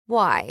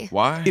Why?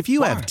 Why? If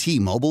you have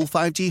T-Mobile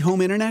 5G home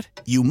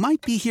internet, you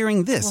might be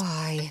hearing this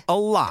Why? a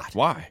lot.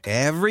 Why?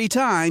 Every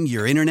time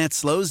your internet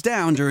slows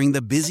down during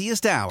the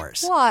busiest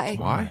hours. Why?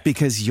 Why?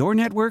 Because your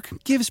network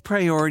gives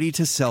priority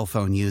to cell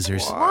phone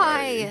users.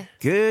 Why?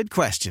 Good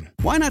question.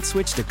 Why not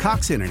switch to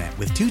Cox Internet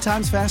with 2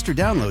 times faster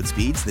download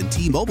speeds than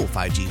T-Mobile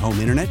 5G home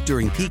internet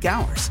during peak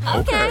hours?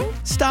 Okay.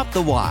 Stop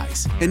the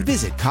whys and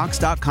visit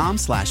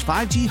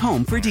cox.com/5G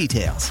home for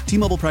details.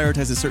 T-Mobile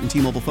prioritizes certain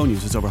T-Mobile phone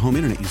users over home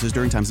internet users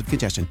during times of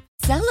congestion.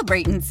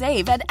 Celebrate and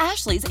save at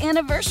Ashley's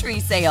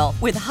Anniversary Sale.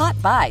 With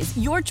Hot Buys,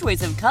 your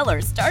choice of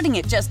colors starting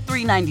at just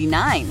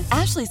 $3.99.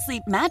 Ashley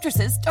Sleep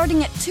mattresses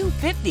starting at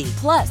 $2.50.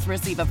 Plus,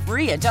 receive a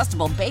free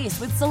adjustable base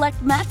with select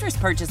mattress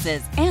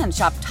purchases. And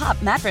shop top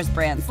mattress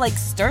brands like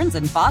Stearns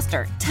 &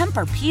 Foster,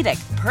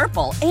 Tempur-Pedic,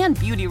 Purple, and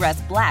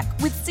Beautyrest Black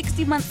with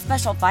 60-month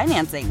special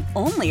financing.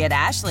 Only at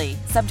Ashley.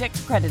 Subject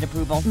to credit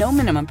approval. No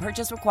minimum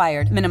purchase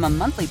required. Minimum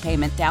monthly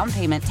payment, down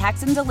payment,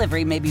 tax, and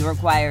delivery may be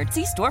required.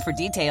 See store for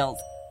details.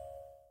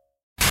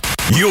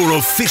 Your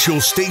official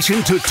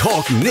station to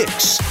talk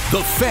Knicks.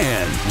 The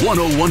Fan,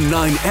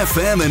 101.9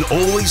 FM and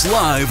always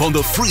live on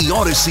the free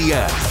Odyssey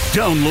app.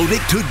 Download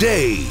it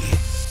today.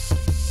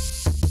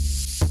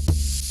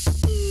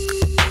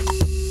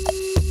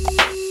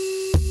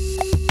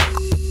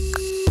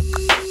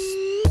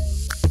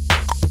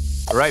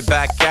 Right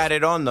back at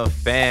it on the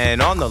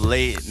Fan, on the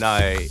late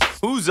night.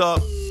 Who's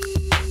up?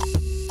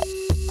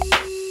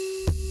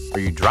 Are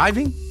you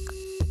driving?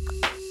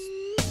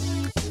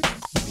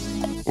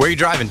 Where are you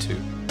driving to?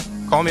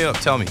 Call me up.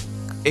 Tell me.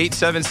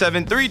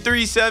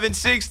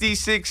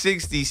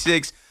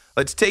 877-337-6666.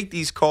 Let's take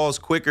these calls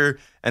quicker,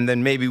 and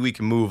then maybe we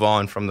can move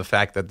on from the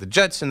fact that the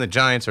Jets and the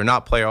Giants are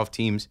not playoff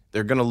teams.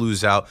 They're going to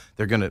lose out.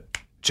 They're going to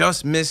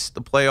just miss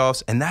the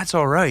playoffs, and that's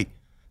all right.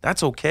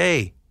 That's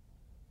okay.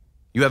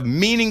 You have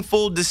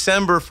meaningful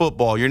December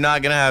football. You're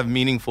not going to have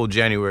meaningful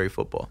January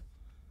football.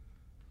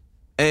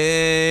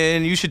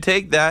 And you should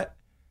take that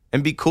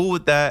and be cool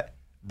with that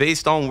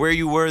based on where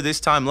you were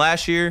this time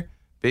last year.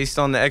 Based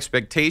on the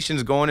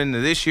expectations going into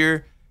this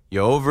year, you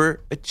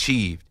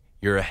overachieved.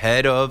 You're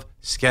ahead of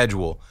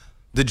schedule.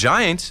 The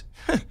Giants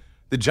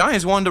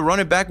wanted to run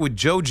it back with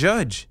Joe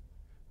Judge.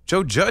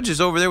 Joe Judge is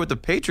over there with the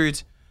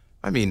Patriots.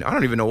 I mean, I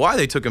don't even know why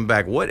they took him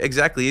back. What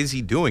exactly is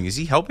he doing? Is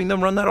he helping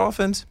them run that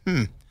offense?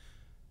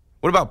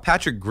 What about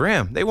Patrick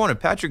Graham? They wanted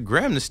Patrick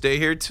Graham to stay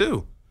here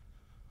too.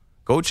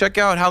 Go check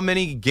out how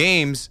many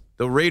games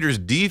the Raiders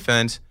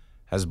defense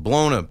has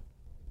blown a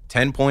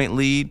 10-point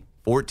lead,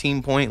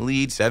 14-point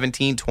lead,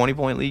 17,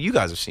 20-point lead. You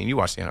guys have seen. You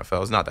watch the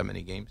NFL. It's not that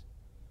many games.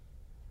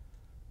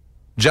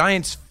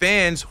 Giants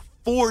fans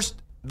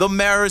forced the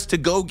Maras to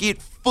go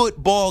get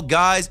football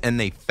guys, and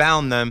they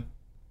found them.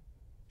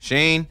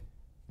 Shane,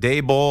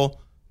 Daboll,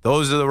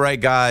 those are the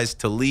right guys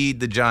to lead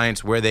the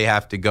Giants where they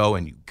have to go,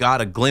 and you got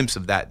a glimpse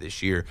of that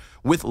this year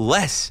with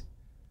less.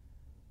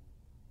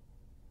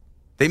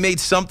 They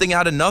made something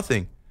out of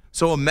nothing.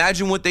 So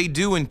imagine what they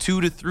do in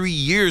 2 to 3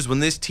 years when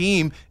this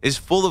team is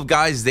full of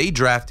guys they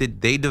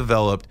drafted, they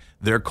developed,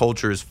 their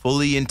culture is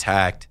fully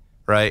intact,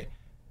 right?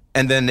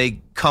 And then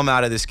they come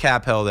out of this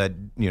cap hell that,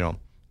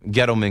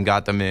 Gettleman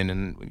got them in,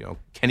 and,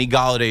 Kenny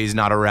Galladay is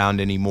not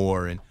around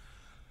anymore. And,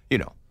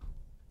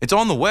 it's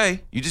on the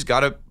way. You just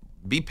got to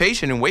be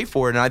patient and wait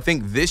for it. And I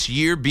think this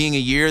year being a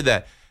year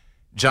that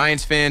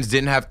Giants fans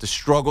didn't have to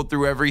struggle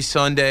through every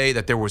Sunday,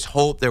 that there was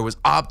hope, there was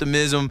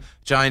optimism.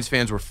 Giants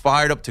fans were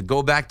fired up to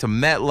go back to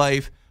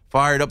MetLife,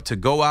 fired up to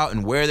go out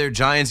and wear their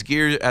Giants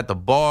gear at the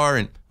bar.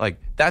 And,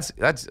 that's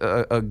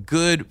a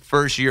good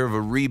first year of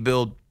a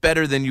rebuild,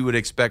 better than you would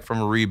expect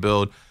from a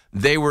rebuild.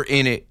 They were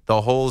in it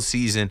the whole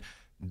season.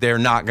 They're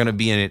not going to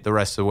be in it the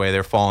rest of the way.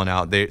 They're falling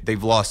out.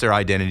 They've lost their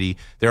identity.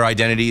 Their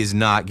identity is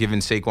not giving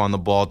Saquon the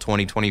ball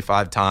 20,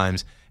 25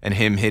 times and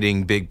him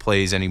hitting big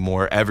plays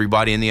anymore.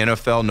 Everybody in the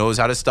NFL knows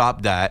how to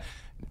stop that.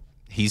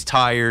 He's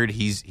tired.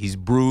 He's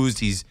bruised.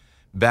 He's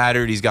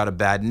battered. He's got a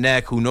bad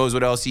neck. Who knows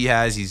what else he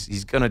has?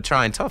 He's going to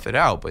try and tough it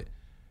out, but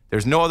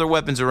there's no other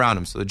weapons around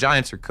him. So the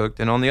Giants are cooked.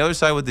 And on the other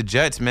side with the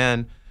Jets,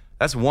 man,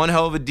 that's one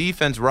hell of a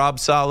defense Rob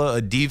Saleh,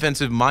 a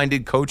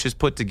defensive-minded coach, has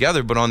put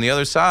together. But on the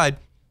other side,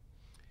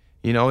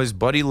 his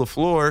buddy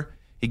LaFleur,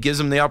 he gives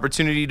him the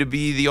opportunity to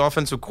be the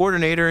offensive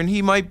coordinator, and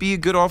he might be a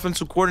good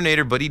offensive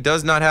coordinator, but he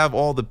does not have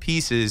all the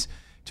pieces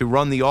to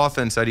run the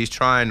offense that he's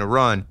trying to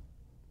run.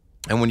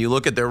 And when you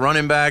look at their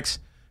running backs,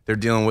 they're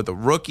dealing with a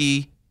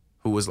rookie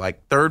who was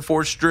like third,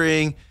 fourth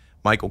string,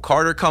 Michael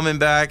Carter coming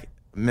back.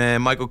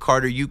 Man, Michael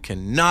Carter, you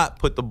cannot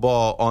put the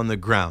ball on the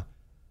ground.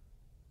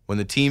 When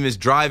the team is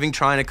driving,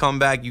 trying to come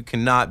back, you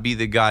cannot be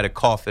the guy to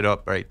cough it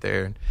up right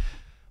there.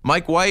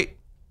 Mike White,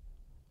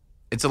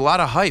 it's a lot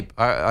of hype.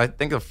 I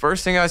think the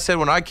first thing I said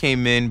when I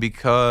came in,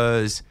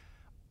 because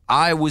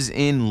I was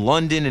in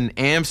London and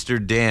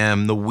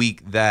Amsterdam the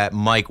week that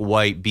Mike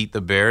White beat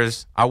the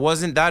Bears, I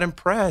wasn't that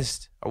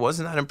impressed.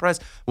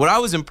 What I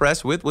was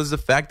impressed with was the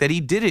fact that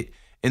he did it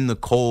in the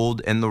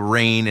cold and the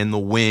rain and the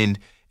wind.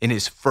 In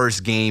his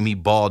first game, he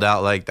balled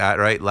out like that,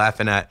 right?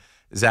 Laughing at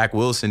Zach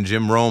Wilson,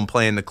 Jim Rome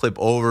playing the clip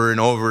over and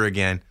over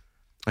again.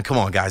 Come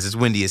on, guys, it's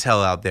windy as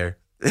hell out there.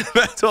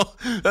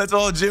 That's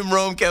all Jim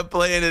Rome kept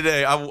playing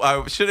today.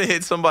 I should have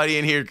hit somebody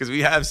in here because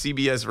we have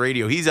CBS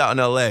Radio. He's out in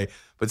L.A.,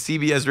 but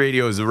CBS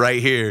Radio is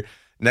right here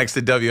next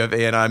to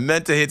WFA. And I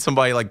meant to hit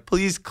somebody like,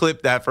 please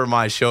clip that for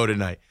my show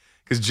tonight.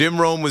 Because Jim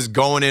Rome was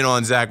going in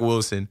on Zach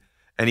Wilson,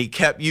 and he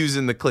kept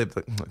using the clip.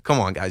 Come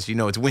on, guys, you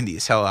know it's windy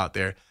as hell out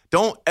there.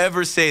 Don't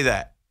ever say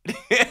that.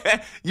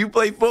 You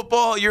play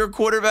football, you're a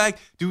quarterback.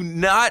 Do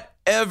not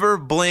ever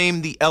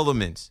blame the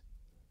elements.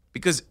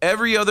 Because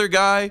every other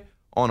guy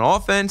on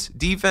offense,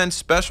 defense,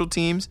 special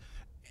teams,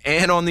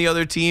 and on the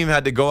other team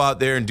had to go out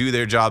there and do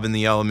their job in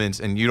the elements,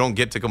 and you don't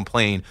get to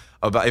complain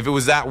about if it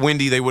was that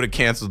windy, they would have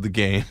canceled the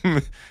game.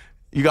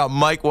 You got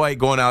Mike White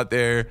going out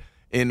there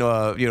in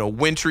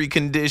wintry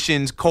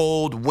conditions,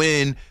 cold,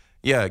 wind,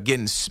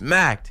 getting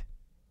smacked,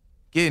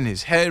 getting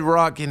his head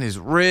rocked, getting his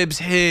ribs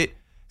hit,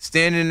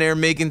 standing there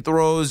making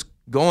throws,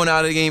 going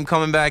out of the game,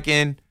 coming back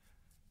in.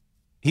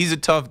 He's a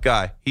tough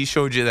guy. He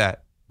showed you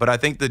that. But I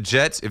think the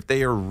Jets, if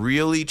they are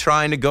really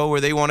trying to go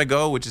where they want to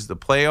go, which is the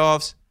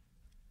playoffs,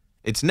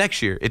 it's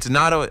next year. It's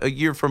not a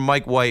year for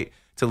Mike White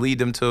to lead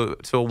them to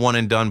a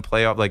one-and-done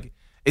playoff. Like,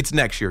 it's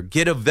next year.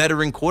 Get a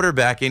veteran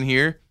quarterback in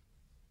here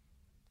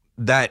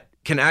that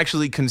can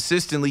actually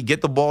consistently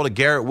get the ball to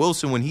Garrett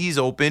Wilson when he's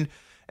open,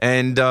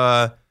 and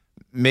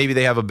maybe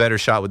they have a better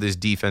shot with this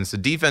defense. The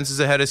defense is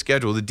ahead of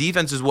schedule. The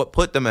defense is what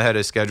put them ahead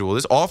of schedule.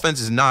 This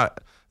offense is not.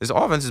 This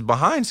offense is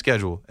behind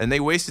schedule, and they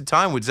wasted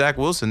time with Zach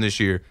Wilson this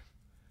year.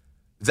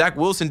 Zach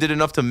Wilson did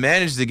enough to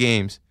manage the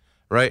games,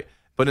 right?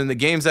 But in the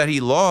games that he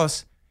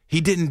lost,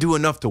 he didn't do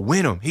enough to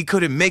win them. He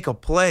couldn't make a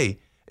play.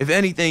 If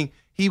anything,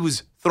 he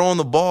was throwing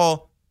the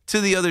ball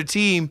to the other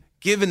team,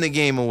 giving the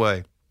game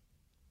away.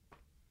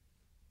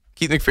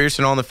 Keith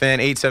McPherson on the Fan,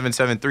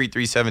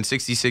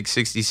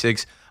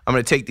 877-337-6666. I'm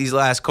going to take these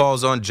last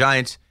calls on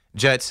Giants,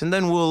 Jets, and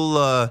then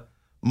we'll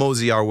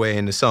mosey our way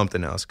into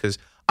something else because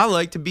I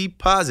like to be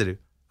positive.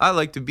 I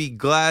like to be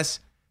glass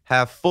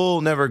half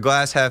full, never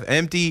glass half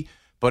empty.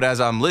 But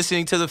as I'm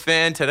listening to the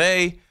Fan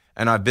today,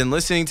 and I've been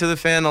listening to the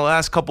Fan the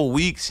last couple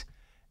weeks,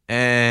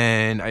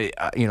 and I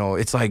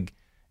it's like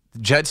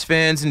Jets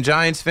fans and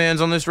Giants fans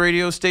on this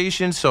radio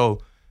station,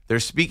 so they're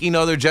speaking to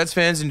other Jets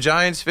fans and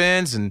Giants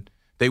fans, and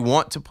they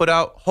want to put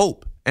out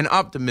hope and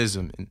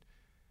optimism, and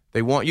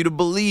they want you to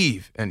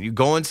believe. And you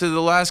go into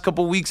the last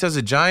couple weeks as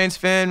a Giants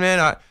fan,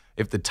 man,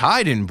 if the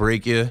tie didn't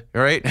break you,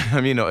 right?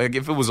 I mean,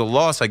 if it was a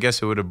loss, I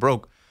guess it would have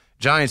broke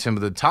Giants fan.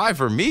 But the tie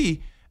for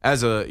me,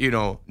 as a,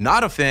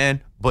 not a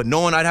fan, but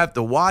knowing I'd have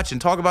to watch and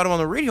talk about him on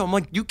the radio, I'm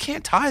like, you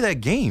can't tie that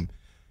game.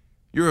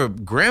 You're a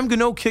Graham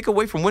Gano kick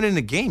away from winning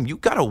the game. You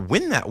got to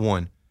win that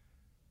one.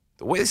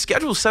 The way the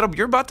schedule's set up,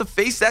 you're about to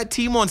face that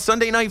team on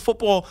Sunday Night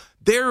Football.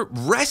 They're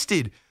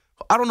rested.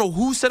 I don't know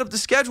who set up the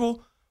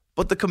schedule,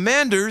 but the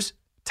Commanders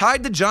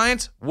tied the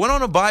Giants, went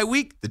on a bye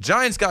week. The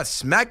Giants got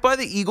smacked by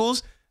the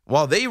Eagles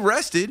while they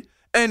rested,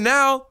 and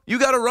now you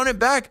got to run it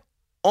back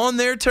on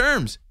their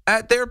terms,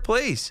 at their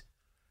place.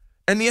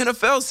 And the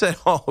NFL said,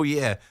 oh,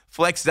 yeah,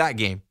 flex that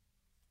game.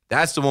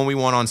 That's the one we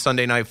want on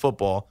Sunday Night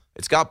Football.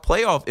 It's got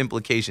playoff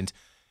implications.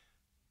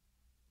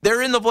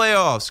 They're in the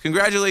playoffs.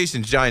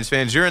 Congratulations, Giants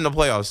fans. You're in the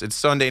playoffs. It's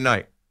Sunday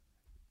night.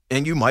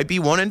 And you might be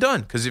one and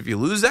done because if you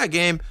lose that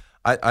game,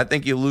 I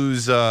think you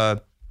lose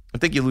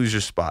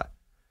your spot.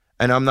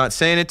 And I'm not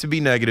saying it to be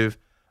negative.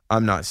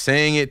 I'm not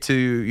saying it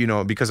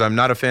to, because I'm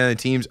not a fan of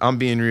the teams. I'm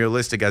being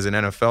realistic as an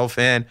NFL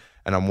fan,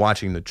 and I'm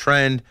watching the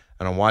trend,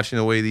 and I'm watching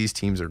the way these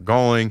teams are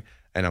going.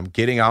 And I'm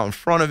getting out in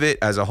front of it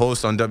as a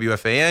host on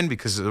WFAN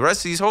because the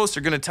rest of these hosts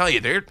are going to tell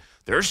you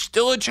there's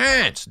still a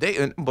chance.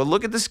 But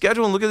look at the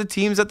schedule and look at the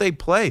teams that they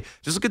play.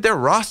 Just look at their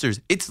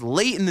rosters. It's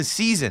late in the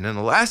season. And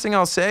the last thing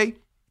I'll say,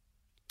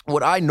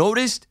 what I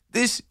noticed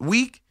this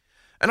week,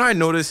 and I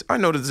noticed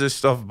this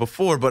stuff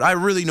before, but I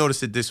really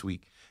noticed it this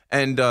week.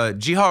 And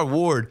Jihad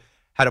Ward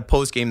had a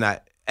post game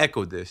that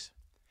echoed this.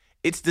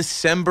 It's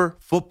December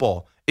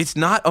football. It's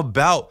not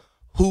about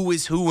who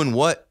is who and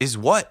what is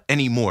what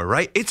anymore,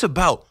 right? It's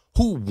about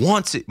who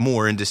wants it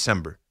more in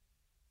December.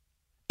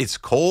 It's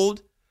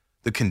cold.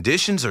 The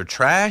conditions are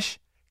trash.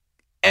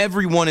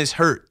 Everyone is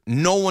hurt.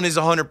 No one is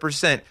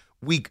 100%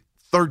 week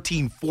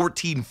 13,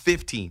 14,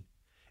 15.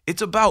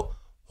 It's about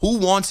who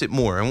wants it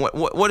more. And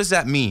what does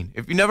that mean?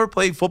 If you never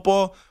played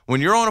football,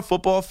 when you're on a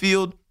football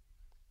field,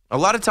 a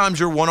lot of times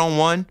you're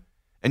one-on-one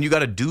and you got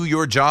to do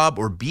your job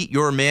or beat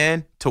your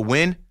man to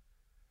win.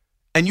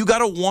 And you got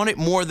to want it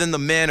more than the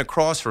man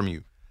across from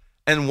you.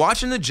 And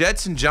watching the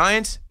Jets and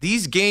Giants,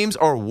 these games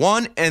are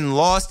won and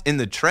lost in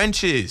the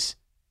trenches.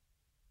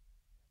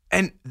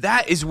 And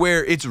that is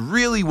where it's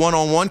really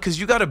one-on-one because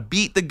you got to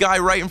beat the guy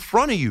right in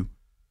front of you.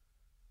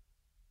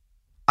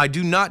 I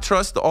do not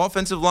trust the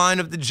offensive line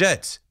of the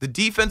Jets. The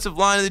defensive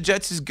line of the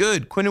Jets is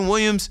good. Quinnen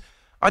Williams,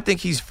 I think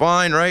he's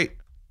fine, right?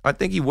 I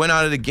think he went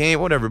out of the game,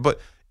 whatever.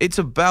 But it's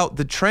about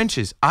the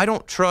trenches. I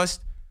don't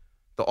trust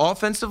the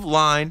offensive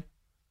line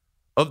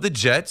of the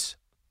Jets.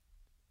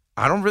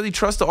 I don't really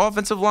trust the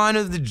offensive line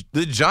of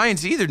the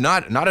Giants either.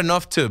 Not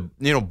enough to,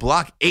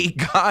 block 8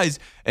 guys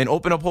and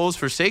open up holes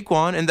for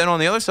Saquon. And then on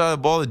the other side of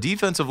the ball, the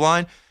defensive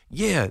line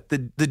Yeah,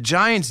 the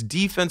Giants'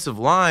 defensive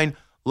line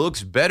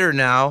looks better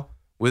now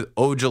with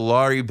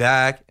Ojulari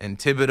back and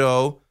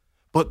Thibodeau.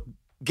 But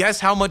guess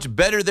how much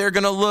better they're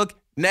going to look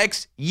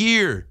next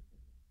year?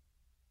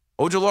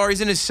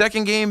 Ojulari's in his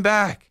second game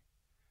back.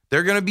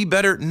 They're going to be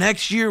better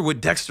next year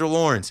with Dexter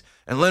Lawrence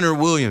and Leonard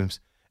Williams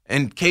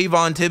and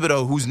Kayvon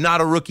Thibodeau, who's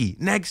not a rookie,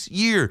 next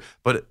year.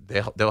 But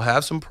they'll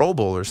have some Pro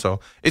Bowlers.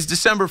 So it's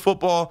December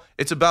football.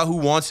 It's about who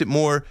wants it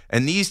more.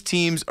 And these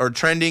teams are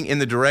trending in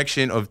the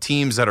direction of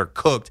teams that are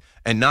cooked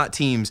and not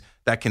teams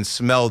that can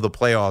smell the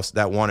playoffs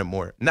that want it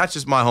more. And that's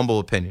just my humble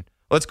opinion.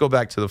 Let's go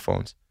back to the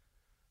phones.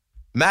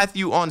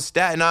 Matthew on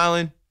Staten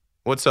Island.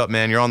 What's up,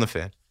 man? You're on the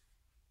Fan.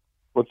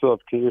 What's up,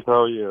 Keith?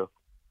 How are you?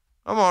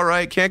 I'm all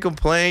right. Can't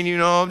complain.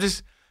 I'm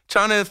just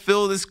trying to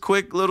fill this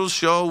quick little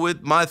show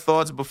with my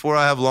thoughts before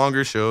I have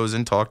longer shows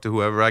and talk to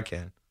whoever I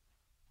can.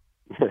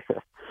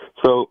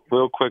 So,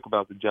 real quick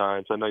about the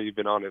Giants. I know you've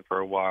been on it for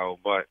a while,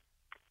 but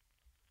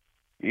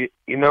you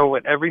know,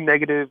 with every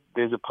negative,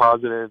 there's a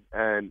positive.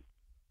 And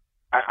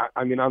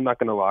I mean, I'm not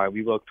going to lie.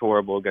 We looked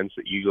horrible against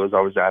the Eagles.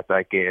 I was at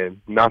that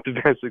game. Not the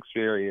best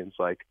experience.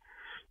 Like,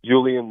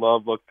 Julian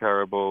Love looked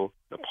terrible.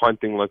 The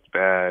punting looked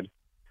bad.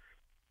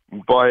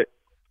 But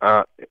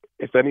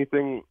if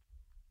anything,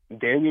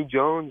 Daniel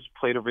Jones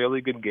played a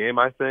really good game,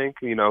 I think.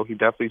 He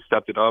definitely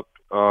stepped it up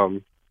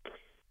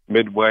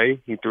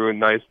midway. He threw a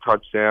nice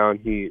touchdown.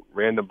 He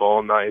ran the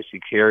ball nice. He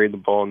carried the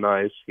ball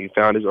nice. He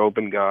found his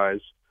open guys.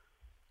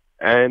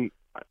 And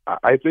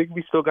I think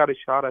we still got a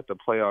shot at the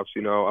playoffs.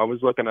 I was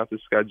looking at the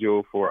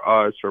schedule for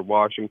us, for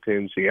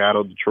Washington,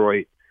 Seattle,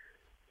 Detroit.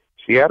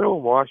 Seattle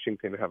and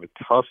Washington have a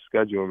tough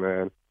schedule,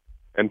 man.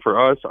 And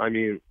for us, I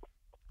mean,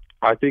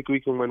 I think we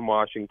can win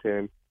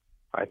Washington.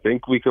 I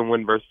think we can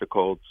win versus the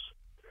Colts.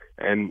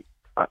 And,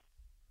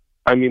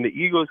 I mean, the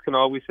Eagles can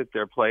always hit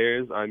their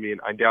players. I mean,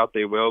 I doubt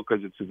they will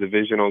because it's a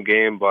divisional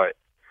game. But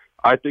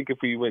I think if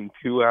we win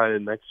 2 out of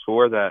the next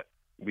 4, that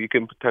we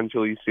can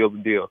potentially seal the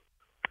deal.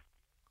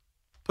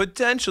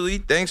 Potentially.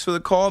 Thanks for the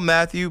call,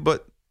 Matthew.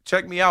 But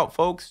check me out,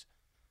 folks.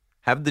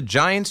 Have the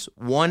Giants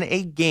won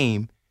a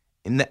game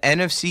in the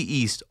NFC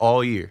East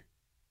all year?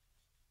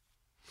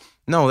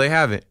 No, they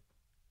haven't.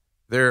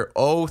 They're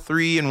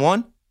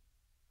 0-3-1.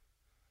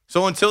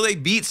 So until they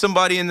beat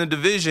somebody in the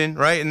division,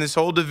 right, and this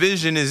whole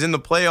division is in the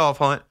playoff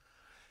hunt,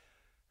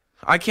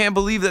 I can't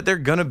believe that they're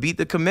going to beat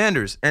the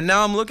Commanders. And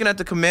now I'm looking at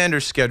the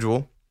Commanders'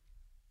 schedule,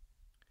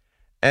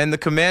 and the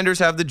Commanders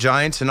have the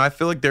Giants, and I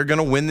feel like they're going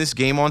to win this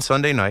game on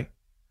Sunday night.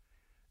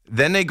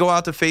 Then they go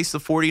out to face the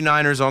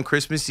 49ers on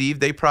Christmas Eve.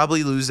 They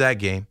probably lose that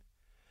game.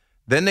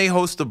 Then they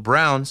host the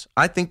Browns.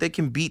 I think they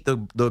can beat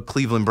the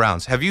Cleveland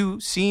Browns. Have you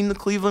seen the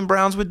Cleveland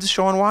Browns with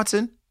Deshaun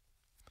Watson?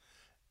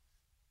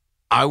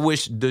 I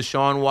wish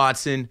Deshaun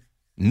Watson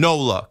no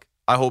luck.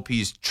 I hope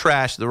he's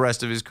trashed the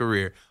rest of his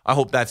career. I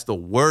hope that's the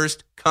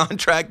worst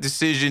contract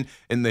decision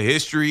in the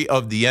history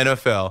of the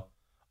NFL.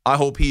 I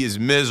hope he is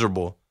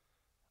miserable.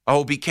 I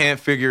hope he can't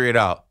figure it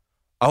out.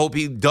 I hope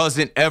he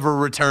doesn't ever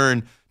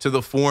return to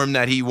the form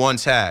that he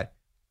once had.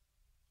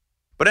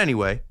 But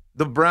anyway,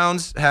 the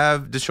Browns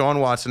have Deshaun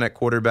Watson at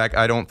quarterback.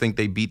 I don't think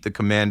they beat the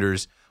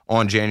Commanders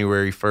on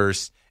January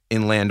 1st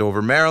in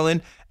Landover,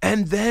 Maryland.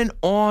 And then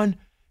on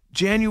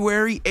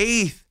January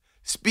 8th,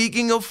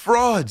 speaking of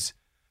frauds,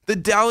 the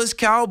Dallas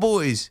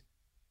Cowboys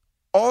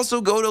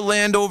also go to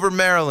Landover,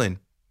 Maryland.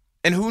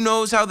 And who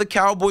knows how the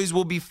Cowboys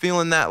will be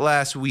feeling that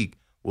last week.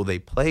 Will they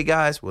play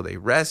guys? Will they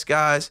rest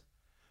guys?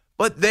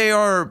 But they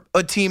are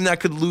a team that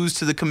could lose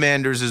to the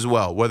Commanders as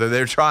well, whether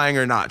they're trying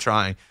or not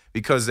trying,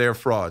 because they're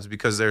frauds,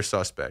 because they're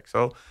suspects.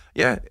 So,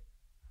 yeah,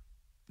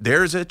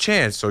 there's a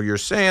chance. So you're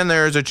saying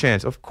there's a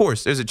chance. Of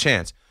course, there's a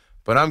chance.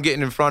 But I'm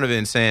getting in front of it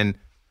and saying,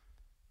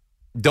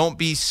 don't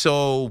be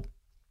so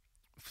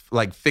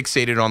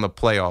fixated on the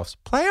playoffs.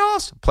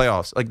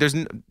 Playoffs. Like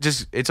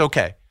it's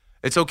okay.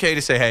 It's okay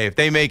to say, hey, if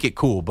they make it,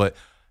 cool. But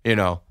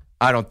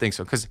I don't think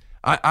so, because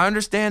I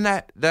understand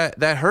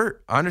that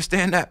hurt. I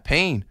understand that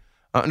pain.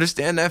 I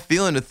understand that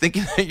feeling of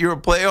thinking that you're a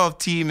playoff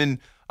team in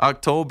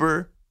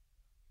October,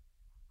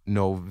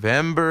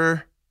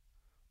 November.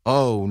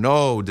 Oh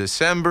no,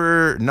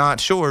 December. Not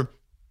sure.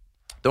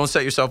 Don't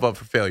set yourself up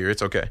for failure.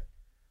 It's okay.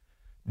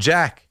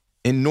 Jack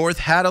in North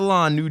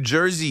Hadelon, New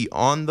Jersey,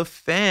 on the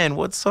Fan.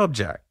 What's up,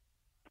 Jack?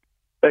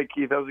 Hey,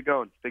 Keith. How's it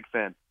going? Big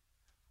fan.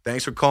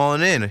 Thanks for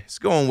calling in. It's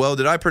going well.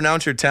 Did I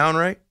pronounce your town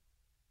right?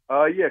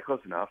 Yeah, close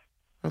enough.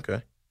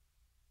 Okay.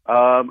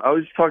 I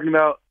was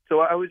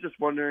just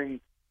wondering,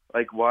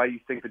 why you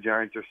think the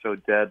Giants are so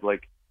dead.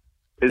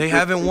 They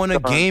haven't won a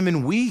game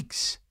in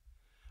weeks.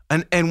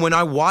 And when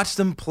I watch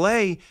them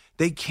play,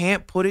 they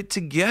can't put it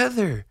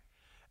together.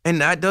 And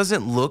that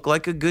doesn't look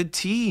like a good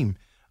team.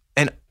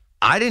 And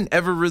I didn't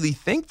ever really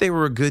think they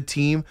were a good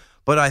team,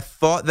 but I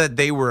thought that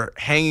they were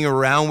hanging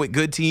around with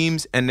good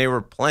teams and they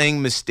were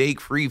playing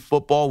mistake-free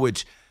football,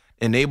 which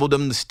enabled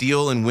them to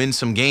steal and win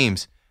some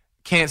games.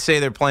 Can't say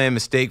they're playing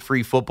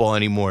mistake-free football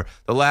anymore.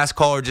 The last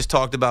caller just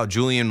talked about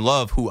Julian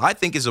Love, who I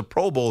think is a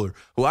Pro Bowler,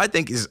 who I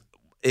think is,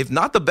 if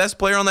not the best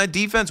player on that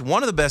defense,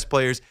 one of the best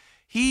players.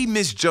 He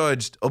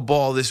misjudged a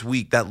ball this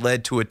week that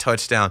led to a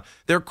touchdown.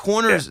 Their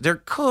corners,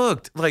 they're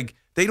cooked. Like,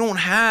 they don't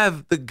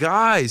have the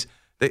guys.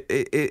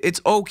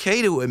 It's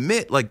okay to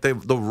admit, like, the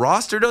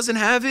roster doesn't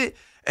have it,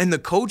 and the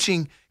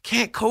coaching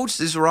can't coach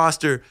this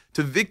roster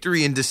to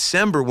victory in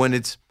December when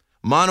it's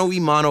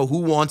mano-a-mano, who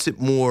wants it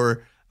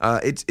more.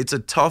 It's a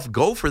tough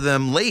go for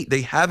them late.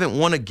 They haven't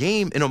won a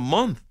game in a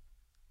month.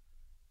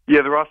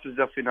 Yeah, the roster's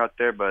definitely not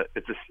there, but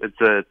it's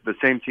the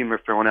same team they're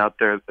throwing out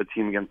there, a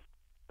team against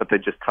that they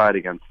just tied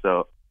against.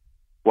 So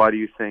why do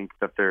you think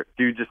that do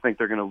you just think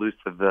they're going to lose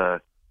to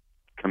the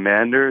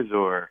Commanders?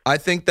 Or I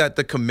think that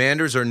the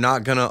Commanders are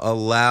not going to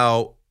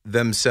allow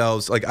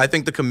themselves, like, I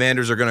think the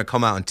Commanders are going to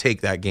come out and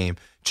take that game.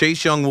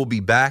 Chase Young will be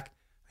back.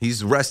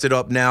 He's rested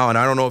up now, and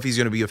I don't know if he's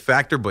going to be a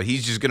factor, but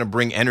he's just going to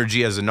bring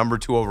energy as a number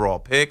 2 overall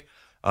pick.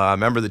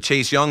 Remember the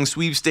Chase Young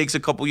sweepstakes a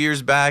couple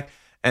years back?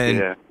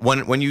 And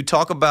when you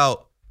talk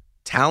about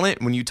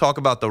talent, when you talk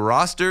about the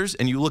rosters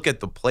and you look at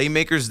the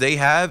playmakers they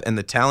have and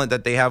the talent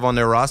that they have on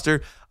their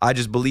roster, I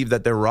just believe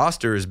that their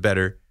roster is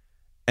better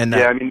and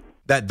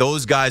that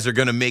those guys are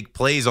going to make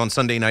plays on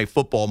Sunday Night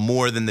Football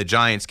more than the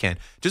Giants can.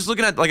 Just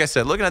looking at, like I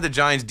said, looking at the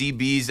Giants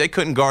DBs, they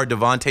couldn't guard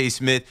Devontae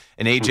Smith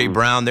and A.J.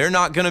 Brown. They're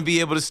not going to be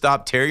able to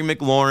stop Terry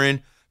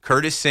McLaurin,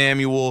 Curtis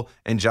Samuel,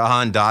 and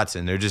Jahan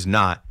Dotson. They're just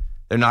not.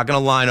 They're not going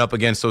to line up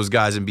against those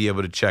guys and be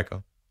able to check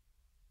them.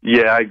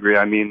 Yeah, I agree.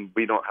 I mean,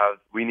 we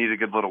need a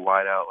good little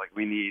wideout. Like,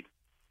 we need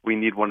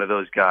one of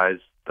those guys.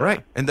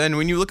 Right. And then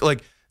when you look,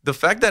 like, the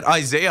fact that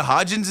Isaiah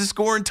Hodgins is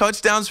scoring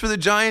touchdowns for the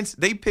Giants,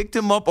 they picked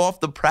him up off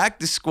the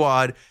practice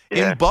squad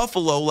in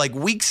Buffalo like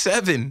week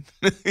 7.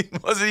 He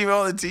wasn't even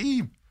on the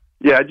team.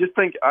 Yeah,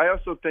 I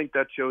also think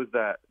that shows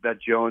that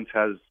Jones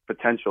has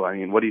potential. I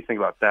mean, what do you think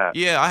about that?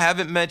 Yeah, I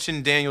haven't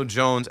mentioned Daniel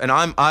Jones, and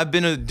I've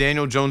been a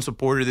Daniel Jones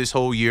supporter this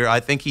whole year. I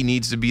think he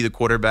needs to be the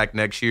quarterback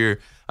next year.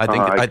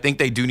 I think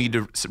they do need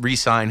to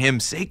re-sign him.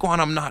 Saquon,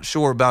 I'm not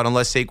sure about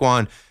unless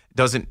Saquon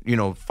doesn't,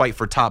 fight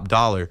for top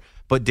dollar.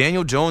 But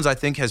Daniel Jones, I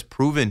think, has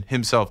proven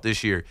himself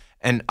this year.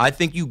 And I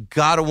think you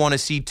got to want to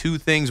see 2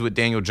 things with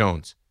Daniel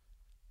Jones.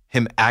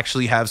 Him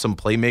actually have some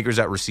playmakers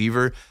at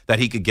receiver that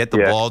he could get the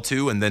ball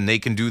to, and then they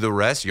can do the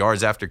rest,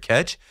 yards after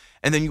catch.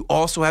 And then you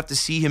also have to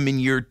see him in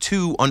year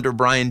 2 under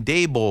Brian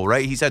Daboll,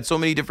 right? He's had so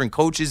many different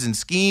coaches and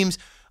schemes.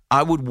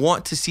 I would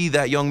want to see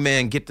that young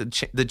man get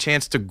the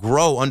chance to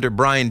grow under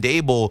Brian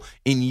Daboll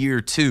in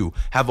year 2,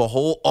 have a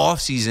whole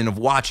offseason of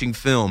watching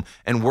film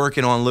and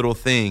working on little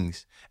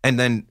things. And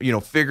then,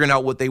 figuring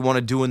out what they want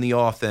to do in the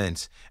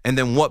offense. And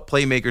then what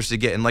playmakers to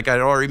get. And like I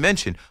already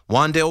mentioned,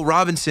 Wan'Dale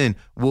Robinson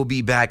will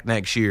be back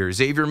next year.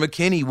 Xavier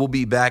McKinney will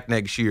be back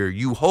next year.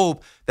 You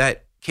hope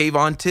that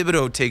Kayvon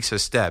Thibodeau takes a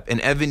step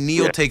and Evan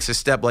Neal takes a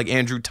step like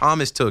Andrew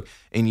Thomas took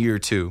in year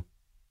 2.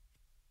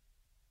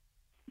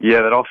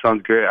 Yeah, that all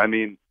sounds great. I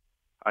mean,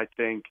 I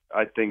think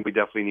we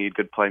definitely need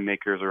good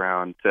playmakers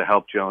around to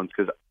help Jones,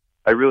 because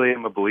I really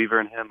am a believer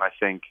in him. I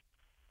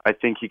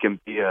think he can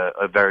be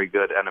a very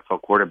good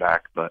NFL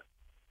quarterback, but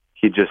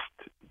he's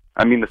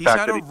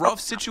had a rough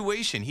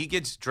situation. He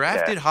gets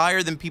drafted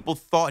higher than people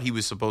thought he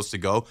was supposed to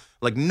go.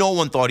 Like, no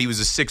one thought he was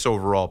a 6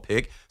 overall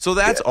pick. So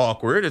that's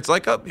awkward. It's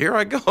like, here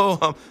I go.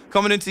 I'm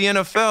coming into the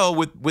NFL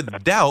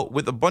with doubt,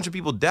 with a bunch of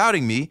people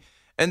doubting me.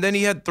 And then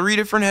he had 3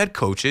 different head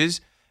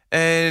coaches.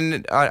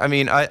 And,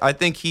 I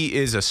think he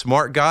is a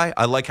smart guy.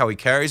 I like how he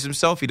carries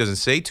himself. He doesn't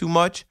say too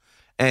much.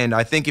 And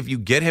I think if you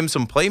get him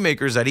some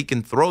playmakers that he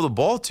can throw the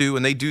ball to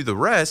and they do the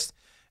rest,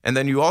 and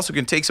then you also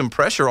can take some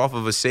pressure off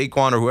of a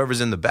Saquon or whoever's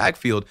in the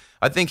backfield,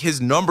 I think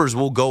his numbers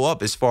will go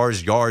up as far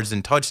as yards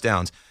and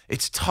touchdowns.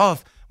 It's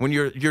tough when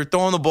you're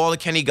throwing the ball to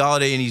Kenny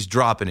Golladay and he's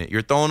dropping it.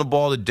 You're throwing the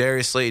ball to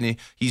Darius Slayton and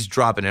he's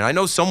dropping it. I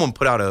know someone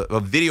put out a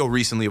video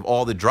recently of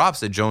all the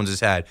drops that Jones has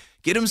had.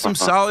 Get him some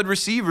solid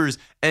receivers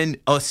and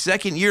a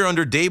second year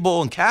under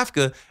Daboll and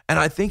Kafka, and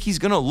I think he's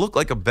going to look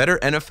like a better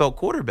NFL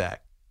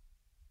quarterback.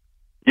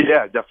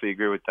 Yeah, I definitely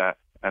agree with that.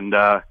 And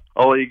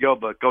I'll let you go,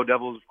 but go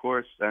Devils, of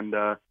course, and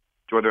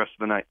enjoy the rest of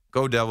the night.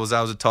 Go Devils.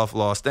 That was a tough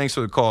loss. Thanks for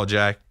the call,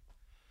 Jack.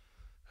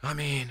 I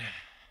mean,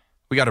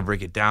 we got to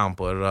break it down,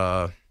 but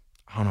I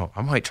don't know.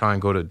 I might try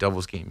and go to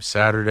Devils game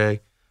Saturday.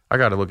 I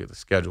got to look at the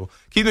schedule.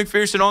 Keith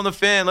McPherson on the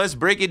Fan. Let's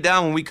break it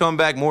down when we come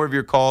back. More of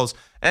your calls.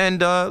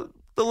 And the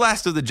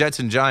last of the Jets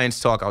and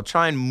Giants talk. I'll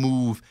try and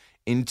move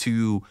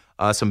into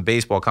some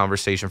baseball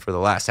conversation for the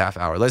last half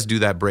hour. Let's do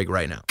that break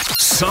right now.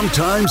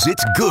 Sometimes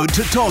it's good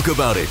to talk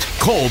about it.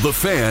 Call the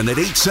Fan at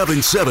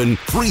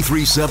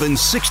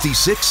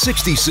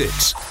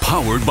 877-337-6666.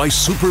 Powered by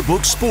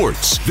Superbook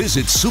Sports.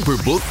 Visit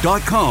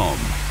superbook.com.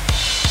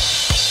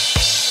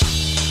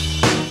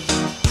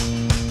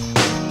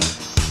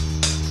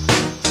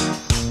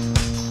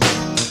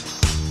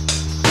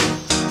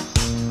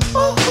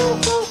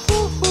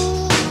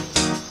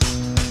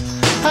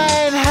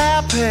 I ain't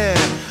happy.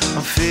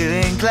 I'm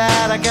feeling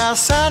glad I got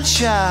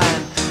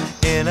sunshine.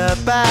 In a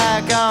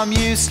bag, I'm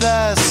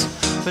useless,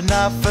 but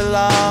not for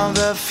long.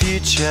 The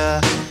future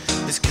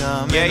is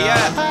coming.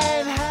 Yeah. I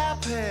ain't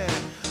happy.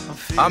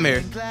 I'm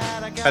here.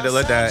 Had to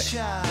let that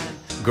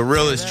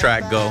Gorillaz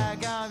track go.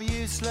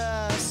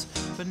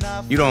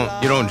 You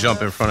don't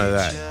jump in front of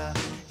that.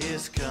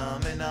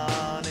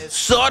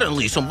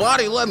 Suddenly,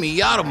 somebody let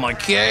me out of my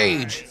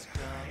cage.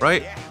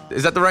 Right?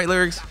 Is that the right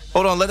lyrics?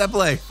 Hold on, let that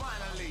play.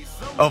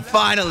 Oh,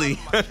 finally.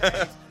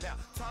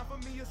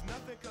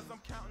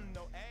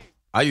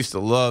 I used to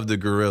love the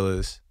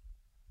Gorillaz.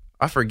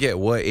 I forget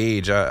what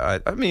age. I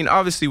mean,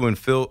 obviously when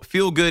Feel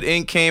Good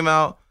Inc. came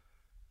out,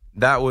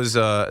 that was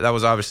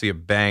obviously a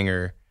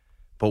banger.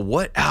 But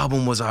what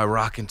album was I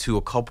rocking to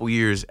a couple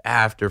years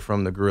after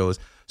from the Gorillaz?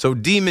 So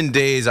Demon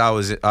Days, I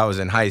was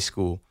in high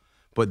school.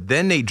 But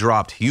then they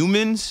dropped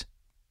Humans.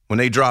 When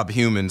they dropped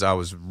Humans, I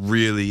was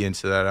really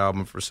into that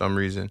album for some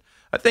reason.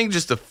 I think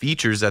just the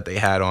features that they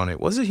had on it.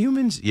 Was it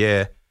Humans?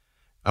 Yeah.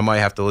 I might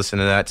have to listen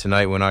to that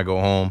tonight when I go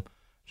home.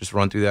 Just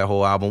run through that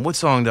whole album. What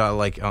song do I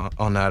like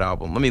on that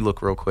album? Let me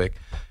look real quick.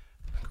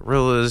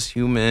 Gorillaz,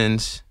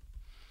 Humans.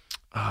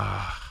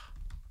 I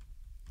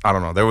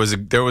don't know. There was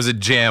a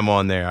jam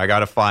on there. I got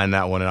to find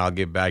that one and I'll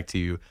get back to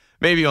you.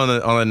 Maybe on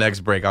the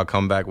next break I'll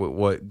come back with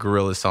what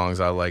Gorillaz songs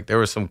I like. There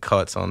were some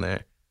cuts on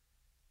there.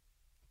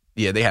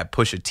 Yeah, they had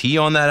Pusha T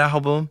on that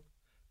album.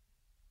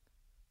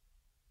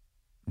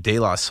 De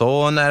La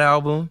Soul on that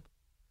album.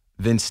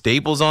 Vince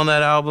Staples on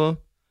that album.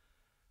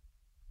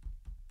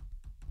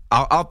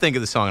 I'll think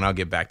of the song and I'll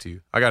get back to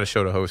you. I got to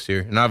show the host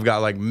here, and I've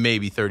got like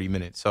maybe 30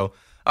 minutes. So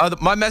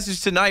my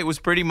message tonight was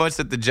pretty much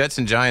that the Jets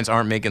and Giants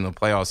aren't making the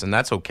playoffs, and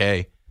that's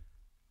okay.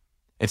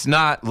 It's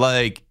not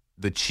like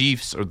the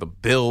Chiefs or the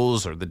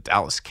Bills or the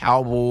Dallas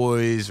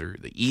Cowboys or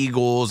the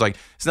Eagles. Like,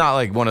 it's not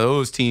like one of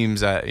those teams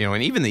that,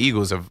 and even the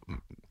Eagles have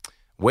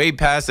way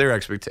past their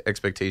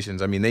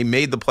expectations. I mean, they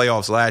made the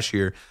playoffs last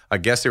year. I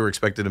guess they were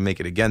expected to make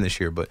it again this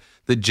year. But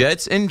the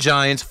Jets and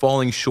Giants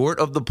falling short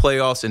of the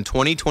playoffs in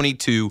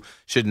 2022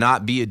 should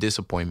not be a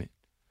disappointment.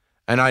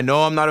 And I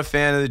know I'm not a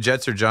fan of the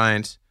Jets or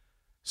Giants,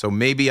 so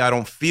maybe I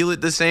don't feel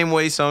it the same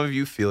way some of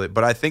you feel it.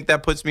 But I think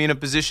that puts me in a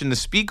position to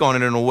speak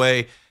on it in a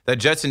way that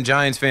Jets and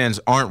Giants fans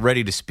aren't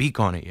ready to speak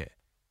on it yet.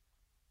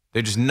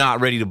 They're just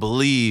not ready to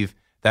believe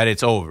that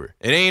it's over.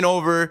 It ain't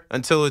over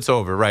until it's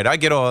over, right? I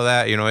get all of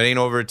that. It ain't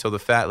over until the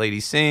fat lady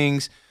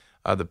sings.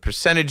 The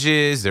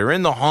percentages, they're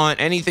in the hunt.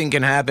 Anything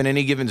can happen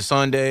any given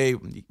Sunday.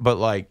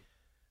 But,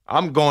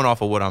 I'm going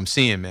off of what I'm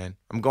seeing, man.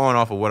 I'm going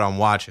off of what I'm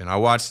watching. I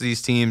watch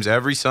these teams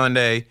every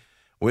Sunday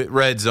with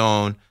Red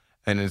Zone.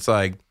 And it's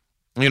like,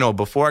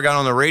 before I got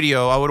on the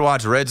radio, I would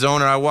watch Red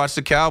Zone and I watch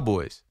the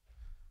Cowboys.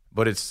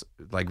 But it's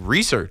like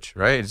research,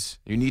 right?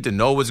 You need to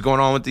know what's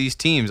going on with these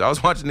teams. I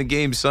was watching the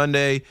game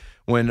Sunday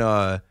when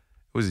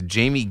was it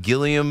Jamie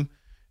Gilliam,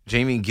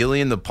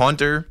 the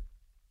punter,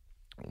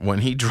 when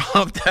he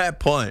dropped that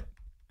punt.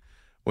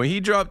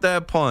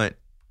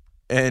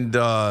 And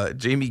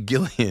Jamie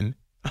Gilliam,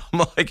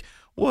 I'm like,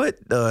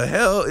 what the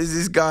hell is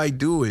this guy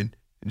doing?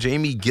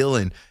 Jamie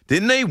Gilliam.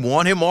 Didn't they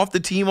want him off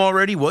the team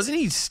already? Wasn't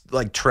he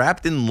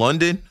trapped in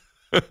London?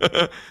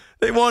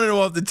 They wanted him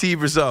off the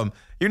team or something.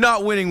 You're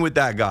not winning with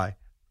that guy.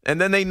 And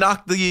then they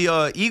knocked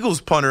the Eagles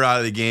punter out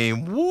of the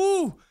game.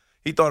 Woo!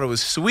 He thought it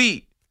was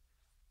sweet.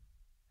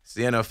 It's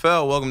the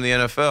NFL. Welcome to the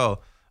NFL.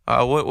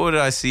 What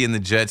did I see in the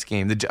Jets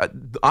game?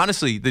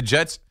 Honestly, the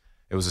Jets,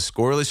 it was a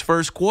scoreless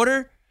first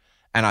quarter,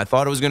 and I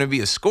thought it was going to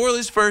be a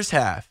scoreless first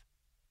half.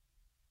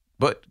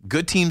 But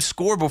good teams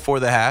score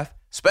before the half,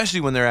 especially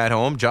when they're at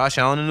home. Josh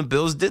Allen and the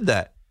Bills did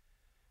that.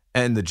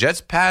 And the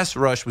Jets' pass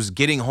rush was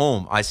getting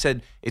home. I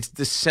said, it's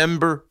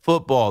December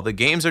football. The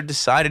games are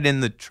decided in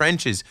the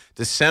trenches.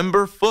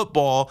 December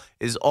football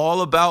is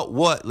all about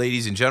what,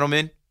 ladies and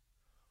gentlemen?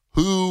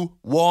 Who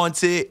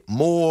wants it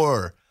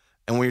more?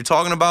 And when you're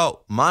talking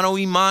about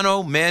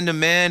mano-a-mano,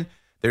 man-to-man,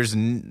 there's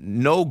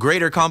no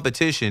greater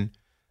competition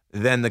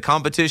than the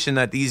competition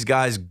that these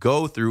guys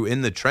go through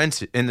in the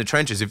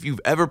trenches. If you've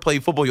ever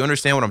played football, you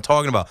understand what I'm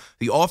talking about.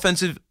 The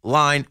offensive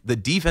line, the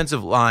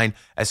defensive line,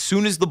 as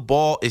soon as the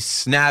ball is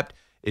snapped,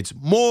 it's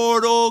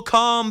Mortal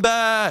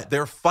Kombat.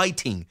 They're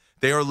fighting.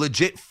 They are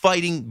legit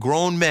fighting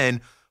grown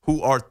men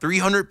who are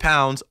 300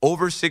 pounds,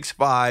 over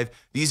 6'5".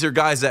 These are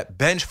guys that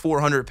bench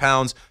 400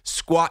 pounds,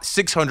 squat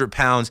 600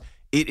 pounds.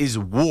 It is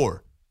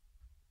war.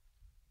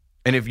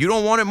 And if you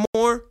don't want it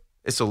more,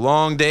 it's a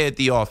long day at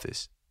the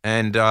office.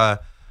 And I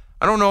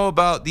don't know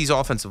about these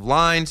offensive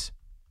lines.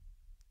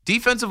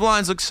 Defensive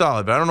lines look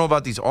solid, but I don't know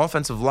about these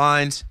offensive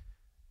lines.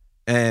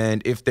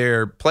 And if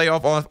they're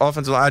playoff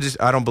offensive lines,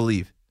 I don't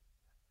believe.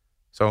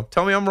 So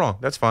tell me I'm wrong.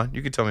 That's fine.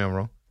 You can tell me I'm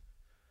wrong.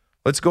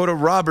 Let's go to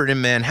Robert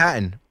in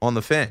Manhattan on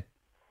the Fan.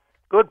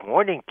 Good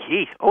morning,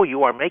 Keith. Oh,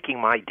 you are making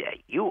my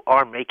day. You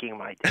are making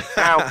my day.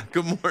 Now,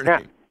 good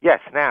morning.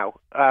 Now,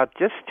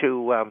 just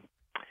to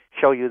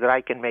show you that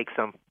I can make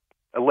some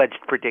alleged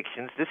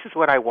predictions, this is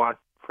what I want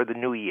for the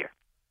new year.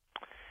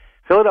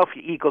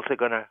 Philadelphia Eagles are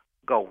going to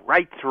go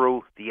right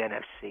through the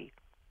NFC.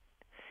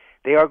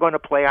 They are going to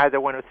play either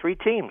one of three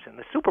teams in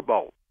the Super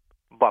Bowl: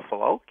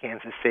 Buffalo,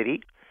 Kansas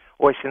City,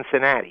 or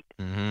Cincinnati.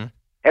 Mm-hmm.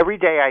 Every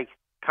day I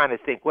kind of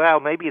think, well,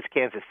 maybe it's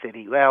Kansas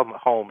City. Well,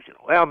 Mahomes.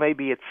 Well,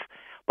 maybe it's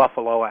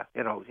Buffalo.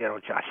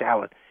 Josh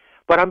Allen.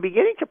 But I'm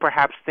beginning to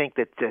perhaps think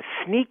that the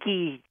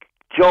sneaky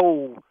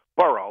Joe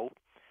Burrow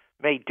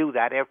may do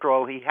that. After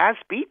all, he has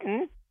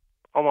beaten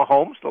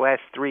Mahomes the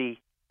last 3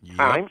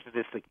 times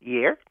this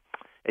year,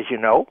 as you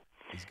know.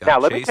 Now,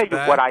 let me tell you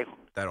what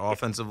That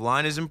offensive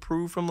line is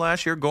improved from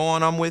last year. Go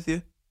on, I'm with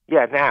you.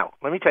 Yeah, now,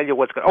 let me tell you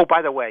what's going on. Oh,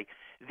 by the way,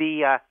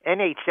 the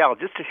NHL,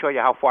 just to show you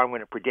how far I'm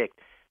going to predict,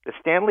 the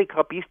Stanley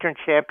Cup Eastern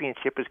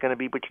Championship is going to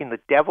be between the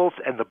Devils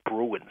and the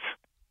Bruins.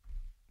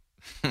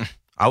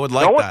 I would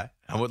like that.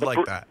 I would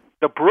like that.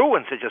 The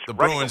Bruins are just the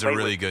Bruins are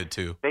really good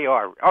too. They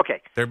are.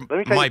 Okay.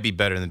 They might be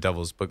better than the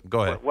Devils, but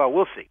go ahead. Well,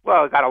 we'll see.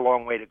 Well, I got a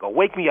long way to go.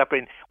 Wake me up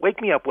when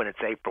it's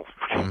April.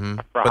 Mm-hmm.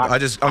 But I'm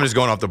just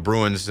going off the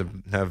Bruins to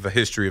have a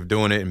history of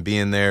doing it and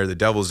being there. The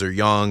Devils are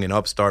young and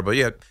upstart, but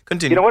yeah,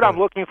 continue. You know what I'm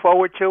looking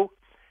forward to?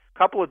 A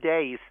couple of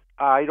days.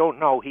 I don't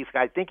know.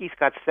 I think he's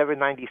got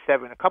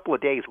 797. A couple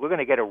of days, we're going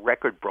to get a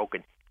record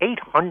broken.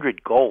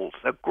 800 goals.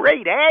 A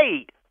grade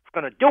A. It's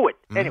going to do it.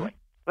 Mm-hmm. Anyway,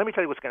 let me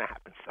tell you what's going to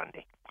happen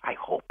Sunday. I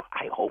hope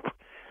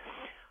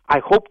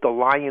the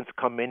Lions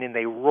come in and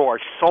they roar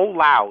so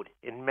loud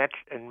in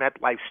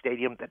MetLife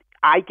Stadium that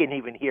I can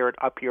even hear it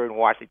up here in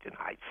Washington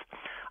Heights.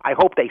 I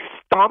hope they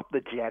stomp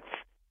the Jets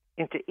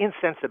into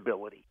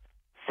insensibility.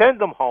 Send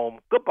them home.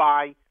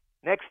 Goodbye.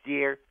 Next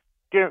year.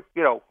 You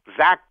know,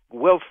 Zach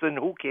Wilson,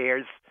 who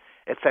cares,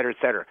 et cetera, et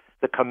cetera.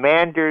 The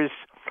Commanders,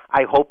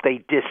 I hope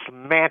they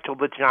dismantle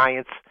the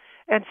Giants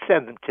and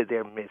send them to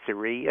their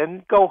misery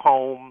and go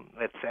home,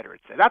 et cetera,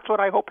 et cetera. That's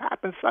what I hope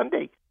happens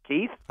Sunday,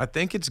 Keith. I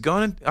think it's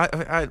going to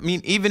 – I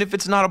mean, even if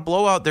it's not a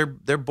blowout,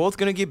 they're both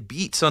going to get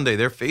beat Sunday.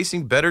 They're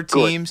facing better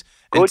teams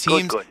and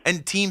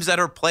teams that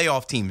are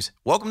playoff teams.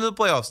 Welcome to the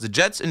playoffs. The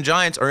Jets and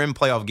Giants are in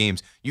playoff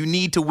games. You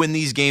need to win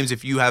these games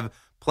if you have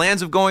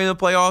plans of going to the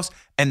playoffs,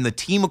 and the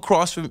team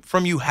across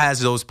from you has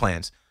those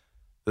plans.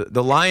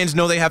 The Lions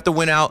know they have to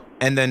win out,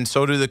 and then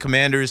so do the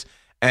Commanders.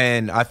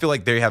 And I feel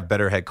like they have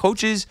better head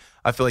coaches.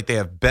 I feel like they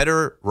have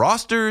better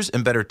rosters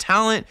and better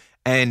talent.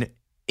 And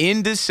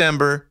in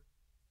December,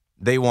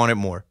 they want it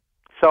more.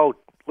 So,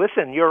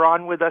 listen, you're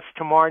on with us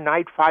tomorrow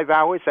night, 5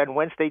 hours, and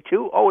Wednesday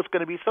too. Oh, it's going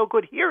to be so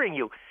good hearing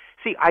you.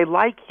 See, I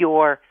like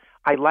your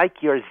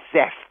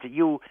zest.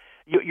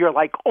 You're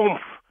like oomph.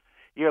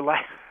 You're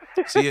like.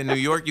 See, in New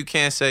York, you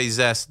can't say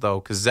zest though,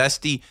 because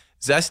zesty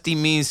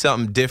means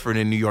something different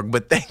in New York.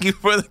 But thank you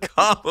for the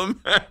compliment.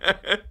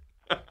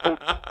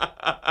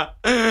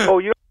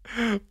 You.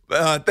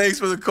 Thanks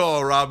for the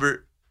call,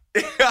 Robert.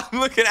 I'm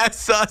looking at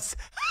sus.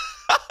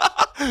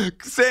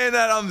 Saying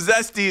that I'm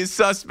zesty is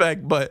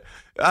suspect, but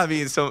I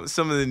mean, some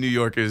of the New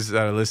Yorkers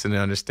that are listening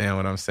understand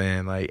what I'm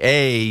saying. Like,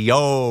 hey,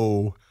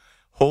 yo,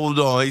 hold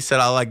on. He said,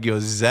 I like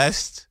your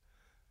zest.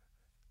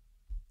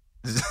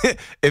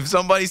 If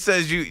somebody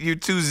says you're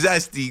too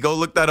zesty, go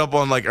look that up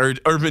on like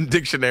Urban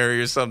Dictionary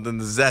or something.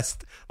 The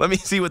zest. Let me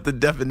see what the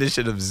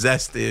definition of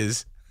zest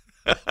is.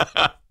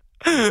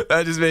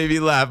 That just made me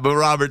laugh. But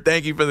Robert,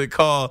 thank you for the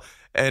call,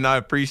 and I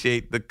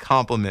appreciate the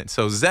compliment.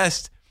 So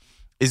zest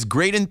is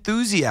great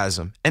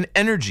enthusiasm and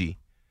energy.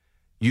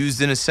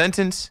 Used in a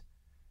sentence,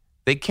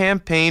 they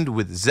campaigned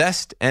with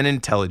zest and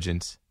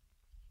intelligence.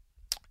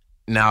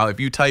 Now,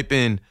 if you type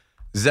in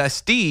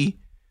zesty,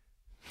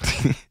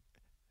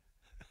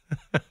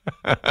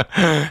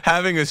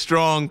 having a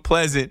strong,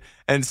 pleasant,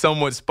 and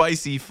somewhat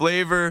spicy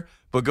flavor,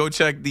 but go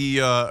check the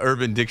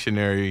Urban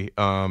Dictionary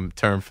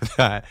term for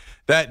that.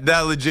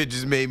 That legit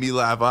just made me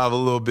laugh. I have a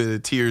little bit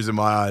of tears in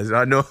my eyes.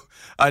 I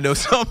know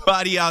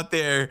somebody out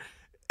there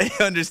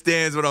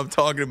understands what I'm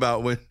talking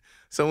about when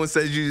someone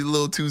says you're a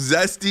little too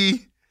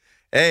zesty.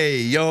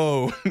 Hey,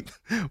 yo,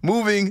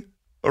 moving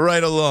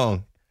right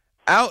along.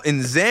 Out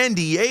in San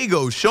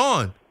Diego,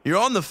 Sean, you're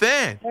on the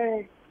Fan.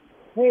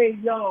 Hey,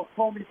 yo,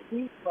 call me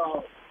Steve,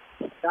 bro.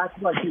 That's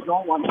what you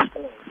don't want to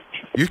say.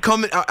 You're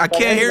coming. I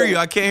can't hear you.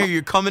 I can't hear you.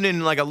 You're coming in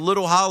like a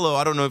little hollow.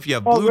 I don't know if you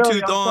have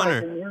Bluetooth on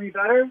or. Can you hear me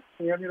better? Can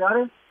you hear me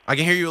better? I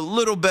can hear you a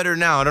little better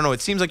now. I don't know. It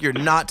seems like you're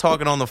not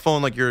talking on the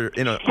phone, like you're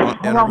in a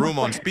room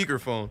on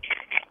speakerphone.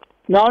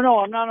 No,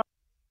 I'm not.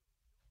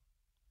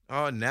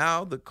 Oh,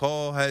 now the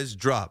call has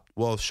dropped.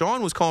 Well,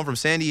 Sean was calling from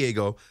San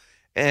Diego,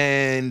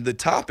 and the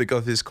topic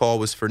of his call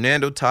was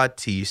Fernando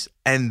Tatis,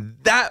 and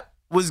that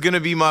was going to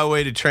be my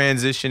way to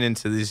transition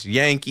into this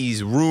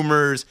Yankees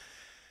rumors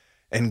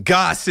and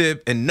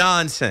gossip and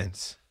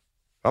nonsense.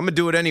 I'm going to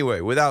do it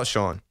anyway without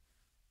Sean.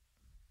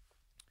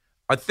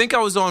 I think I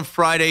was on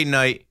Friday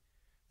night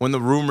when the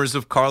rumors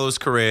of Carlos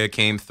Correa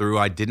came through.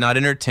 I did not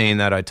entertain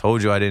that. I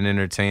told you I didn't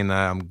entertain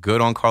that. I'm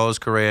good on Carlos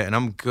Correa, and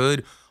I'm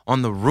good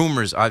on the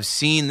rumors. I've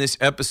seen this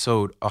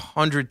episode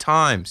 100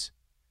 times.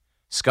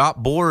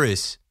 Scott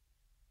Boras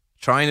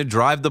trying to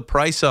drive the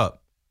price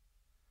up.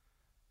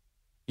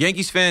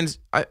 Yankees fans,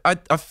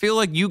 I feel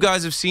like you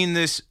guys have seen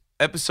this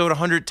episode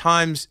 100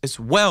 times as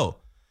well.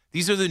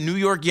 These are the New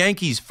York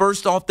Yankees.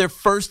 First off, they're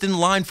first in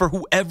line for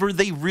whoever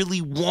they really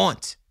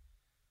want.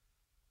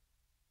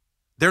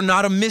 They're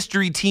not a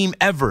mystery team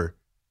ever.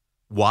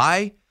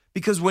 Why?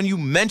 Because when you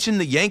mention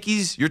the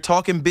Yankees, you're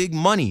talking big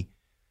money.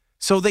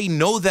 So they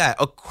know that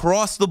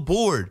across the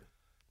board.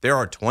 There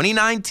are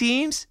 29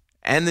 teams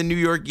and the New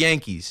York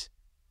Yankees.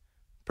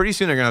 Pretty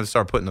soon they're going to have to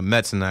start putting the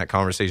Mets in that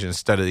conversation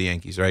instead of the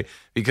Yankees, right?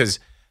 Because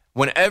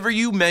Whenever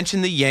you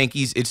mention the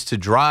Yankees, it's to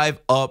drive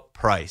up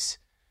price.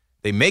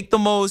 They make the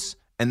most,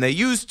 and they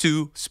used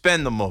to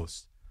spend the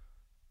most.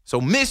 So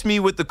miss me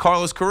with the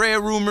Carlos Correa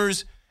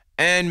rumors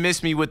and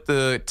miss me with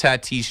the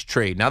Tatis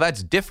trade. Now,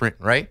 that's different,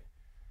 right?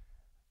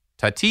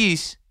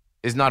 Tatis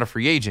is not a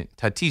free agent.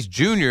 Tatis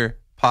Jr.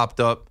 popped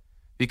up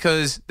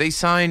because they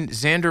signed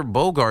Xander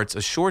Bogaerts,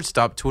 a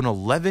shortstop, to an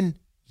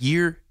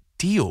 11-year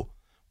deal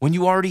when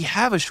you already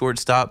have a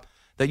shortstop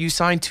that you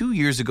signed 2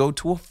 years ago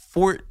to a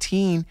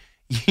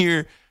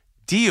 14-year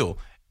deal.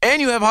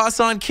 And you have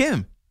Ha-Seong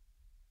Kim.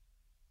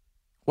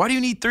 Why do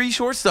you need 3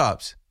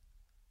 shortstops?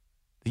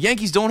 The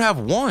Yankees don't have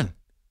one.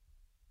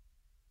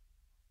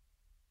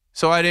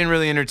 So I didn't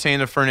really entertain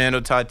the Fernando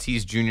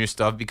Tatis Jr.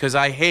 stuff because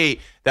I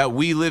hate that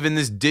we live in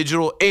this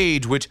digital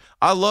age, which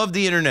I love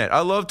the internet. I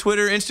love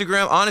Twitter,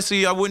 Instagram.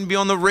 Honestly, I wouldn't be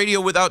on the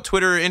radio without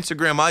Twitter or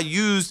Instagram. I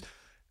use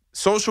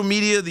social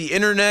media, the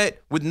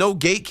internet, with no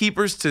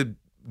gatekeepers to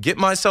get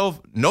myself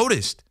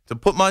noticed, to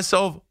put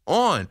myself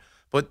on.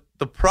 But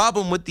the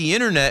problem with the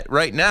internet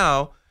right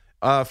now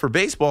for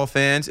baseball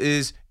fans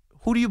is,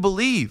 who do you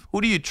believe?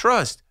 Who do you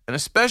trust? And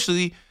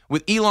especially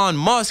with Elon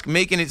Musk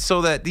making it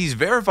so that these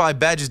verified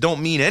badges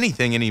don't mean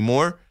anything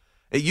anymore.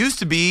 It used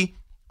to be,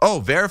 oh,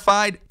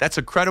 verified, that's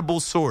a credible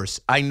source.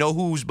 I know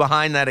who's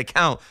behind that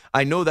account.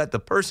 I know that the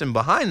person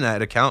behind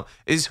that account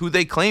is who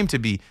they claim to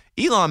be.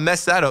 Elon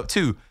messed that up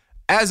too.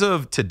 As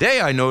of today,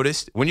 I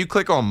noticed when you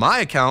click on my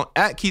account,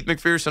 at Keith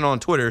McPherson on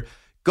Twitter,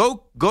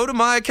 go to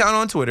my account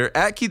on Twitter,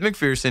 at Keith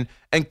McPherson,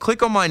 and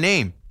click on my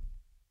name.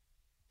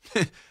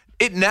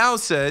 It now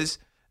says,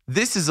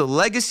 this is a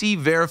legacy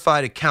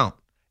verified account.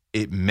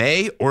 It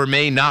may or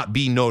may not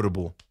be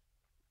notable.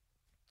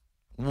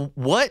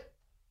 What?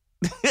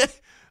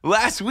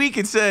 Last week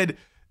it said,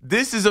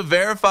 this is a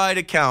verified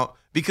account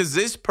because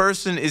this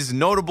person is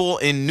notable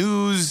in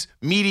news,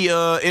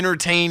 media,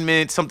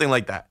 entertainment, something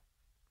like that.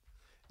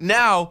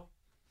 Now,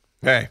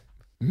 hey,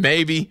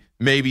 maybe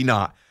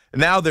not.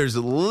 Now there's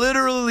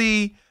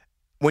literally,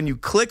 when you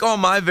click on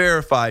my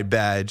verified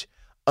badge,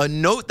 a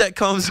note that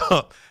comes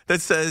up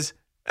that says,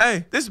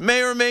 hey, this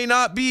may or may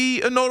not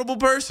be a notable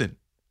person.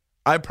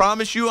 I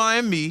promise you I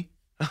am me.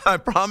 I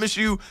promise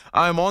you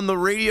I'm on the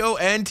radio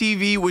and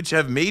TV, which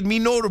have made me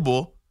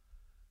notable.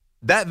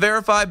 That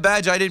verified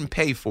badge I didn't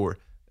pay for.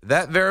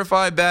 That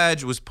verified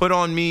badge was put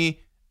on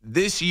me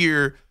this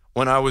year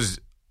when I was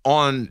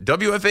on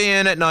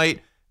WFAN at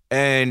night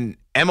and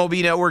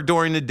MLB Network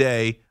during the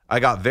day. I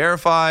got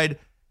verified,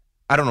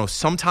 I don't know,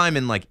 sometime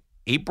in like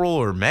April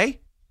or May.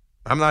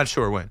 I'm not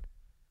sure when.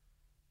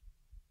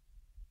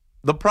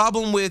 The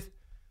problem with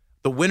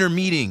the winter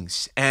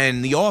meetings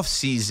and the off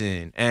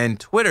season and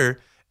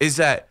Twitter is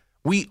that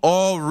we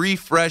all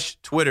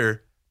refresh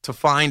Twitter to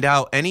find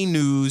out any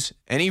news,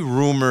 any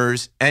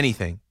rumors,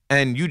 anything.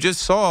 And you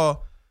just saw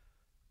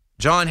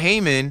John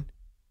Heyman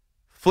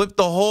flip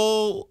the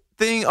whole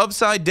thing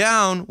upside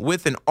down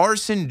with an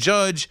arson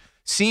judge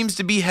seems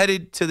to be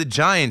headed to the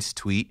Giants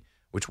tweet,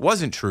 which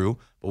wasn't true,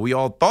 but we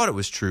all thought it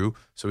was true.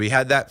 So we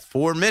had that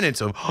 4 minutes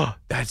of, oh,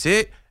 that's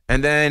it.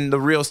 And then the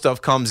real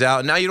stuff comes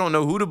out. Now you don't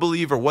know who to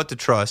believe or what to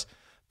trust.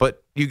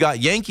 But you got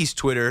Yankees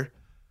Twitter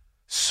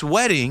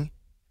sweating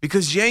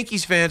because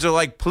Yankees fans are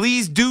like,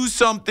 please do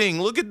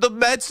something. Look at the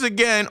Mets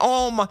again.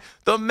 Oh, my,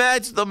 the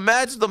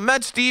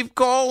Mets, Steve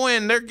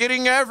Cohen. They're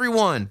getting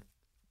everyone.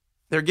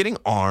 They're getting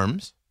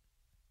arms,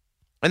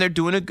 and they're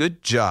doing a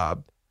good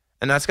job.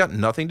 And that's got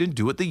nothing to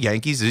do with the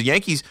Yankees. The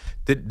Yankees,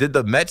 did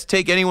the Mets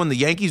take anyone the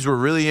Yankees were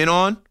really in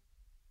on?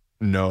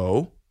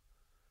 No.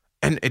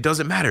 And it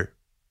doesn't matter.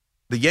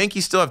 The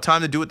Yankees still have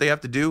time to do what they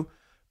have to do.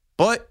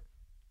 But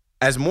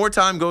as more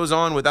time goes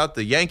on without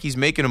the Yankees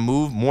making a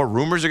move, more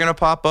rumors are going to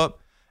pop up.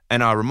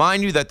 And I'll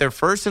remind you that they're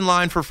first in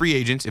line for free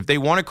agents. If they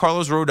wanted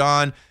Carlos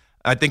Rodon,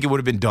 I think it would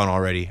have been done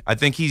already. I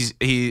think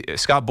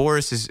Scott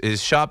Boras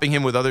is shopping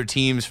him with other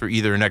teams for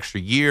either an extra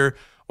year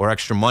or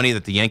extra money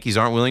that the Yankees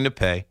aren't willing to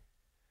pay.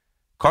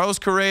 Carlos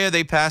Correa,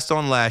 they passed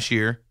on last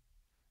year.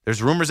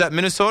 There's rumors that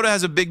Minnesota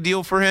has a big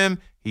deal for him.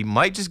 He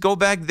might just go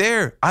back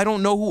there. I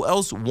don't know who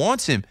else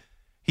wants him.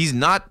 He's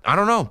not, I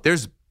don't know.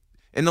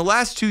 In the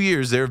last 2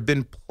 years, there have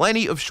been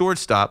plenty of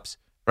shortstops,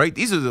 right?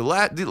 These are the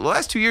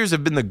last 2 years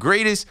have been the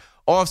greatest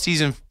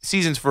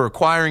seasons for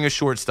acquiring a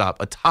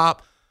shortstop, a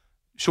top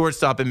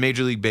shortstop in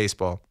Major League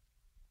Baseball.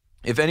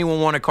 If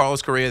anyone wanted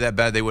Carlos Correa that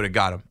bad, they would have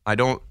got him. I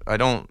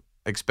don't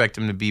expect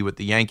him to be with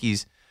the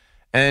Yankees.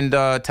 And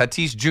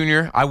Tatis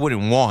Jr., I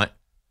wouldn't want.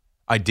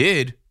 I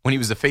did when he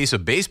was the face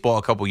of baseball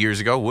a couple years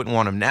ago. Wouldn't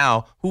want him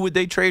now. Who would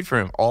they trade for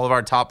him? All of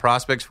our top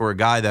prospects for a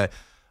guy that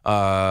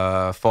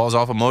falls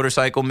off a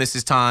motorcycle,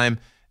 misses time,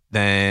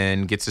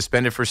 then gets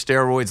suspended for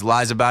steroids,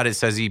 lies about it,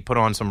 says he put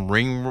on some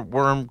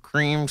ringworm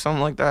cream,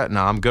 something like that.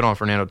 No, I'm good on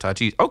Fernando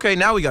Tatis. Okay,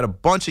 now we got a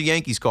bunch of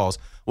Yankees calls.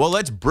 Well,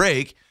 let's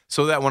break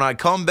so that when I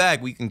come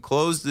back, we can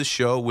close the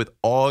show with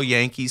all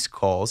Yankees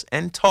calls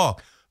and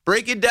talk.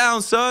 Break it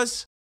down,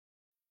 sus.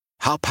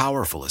 How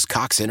powerful is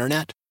Cox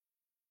Internet?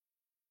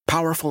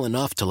 Powerful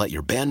enough to let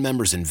your band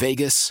members in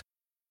Vegas,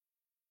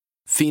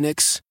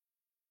 Phoenix,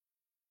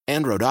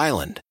 and Rhode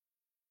Island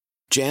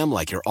jam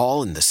like you're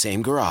all in the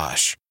same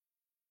garage.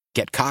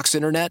 Get Cox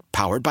Internet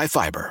powered by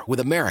fiber with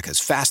America's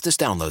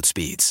fastest download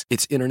speeds.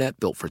 It's internet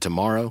built for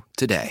tomorrow,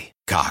 today.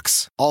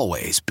 Cox,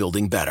 always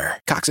building better.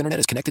 Cox Internet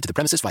is connected to the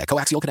premises via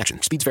coaxial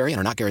connection. Speeds vary and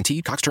are not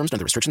guaranteed. Cox terms and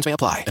other restrictions may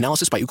apply.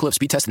 Analysis by Ookla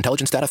Speed Test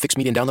Intelligence Data. Fixed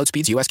median download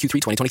speeds. US Q3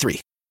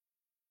 2023.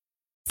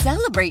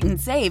 Celebrate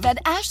and save at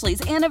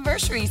Ashley's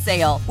Anniversary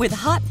Sale. With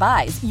Hot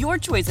Buys, your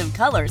choice of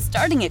colors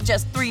starting at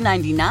just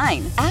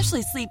 $3.99.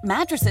 Ashley Sleep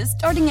mattresses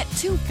starting at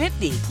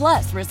 $2.50.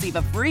 Plus, receive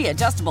a free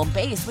adjustable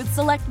base with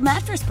select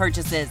mattress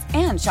purchases.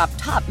 And shop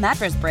top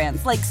mattress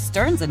brands like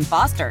Stearns &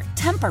 Foster,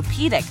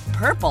 Tempur-Pedic,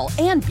 Purple,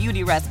 and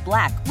Beautyrest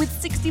Black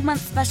with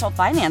 60-month special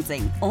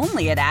financing.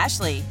 Only at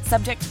Ashley.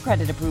 Subject to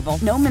credit approval.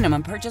 No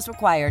minimum purchase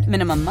required.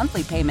 Minimum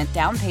monthly payment,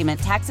 down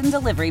payment, tax, and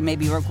delivery may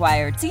be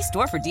required. See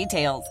store for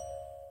details.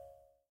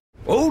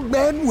 Old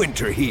Man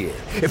Winter here.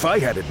 If I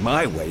had it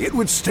my way, it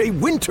would stay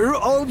winter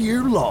all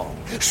year long.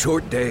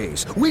 Short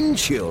days, wind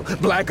chill,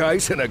 black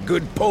ice, and a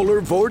good polar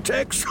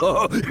vortex.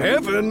 Oh,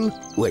 heaven.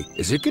 Wait,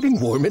 is it getting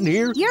warm in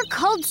here? Your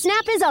cold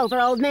snap is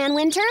over, Old Man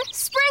Winter.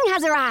 Spring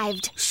has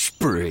arrived.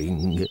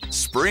 Spring.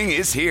 Spring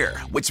is here,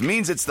 which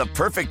means it's the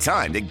perfect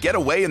time to get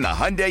away in the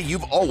Hyundai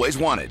you've always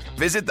wanted.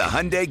 Visit the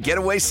Hyundai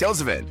Getaway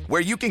Sales Event,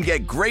 where you can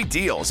get great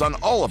deals on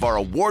all of our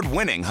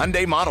award-winning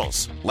Hyundai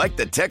models, like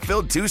the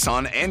tech-filled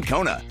Tucson and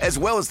Kona, as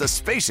well as the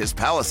spacious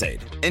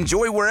Palisade.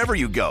 Enjoy wherever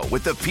you go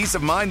with the peace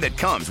of mind that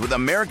comes with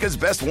America's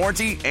best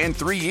warranty and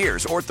 3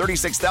 years or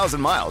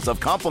 36,000 miles of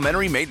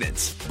complimentary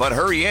maintenance. But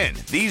hurry in,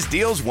 these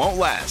deals won't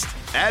last.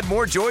 Add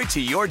more joy to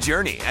your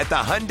journey at the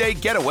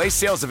Hyundai Getaway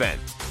Sales Event.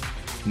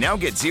 Now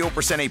get 0%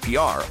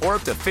 APR or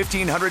up to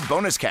 $1,500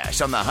 bonus cash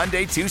on the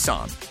Hyundai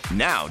Tucson.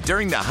 Now,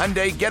 during the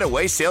Hyundai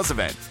Getaway Sales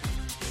Event.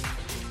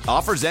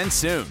 Offers end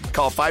soon.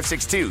 Call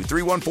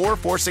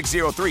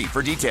 562-314-4603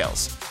 for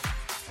details.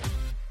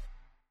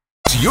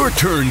 It's your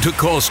turn to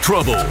cause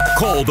trouble.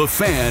 Call the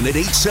Fan at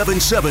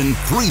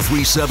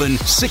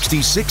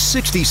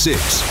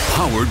 877-337-6666.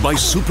 Powered by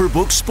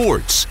Superbook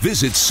Sports.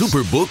 Visit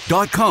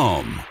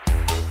superbook.com.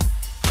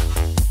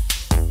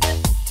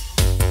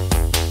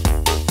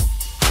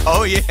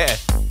 Oh, yeah.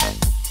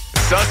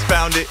 Sus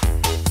found it.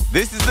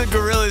 This is the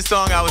Gorillaz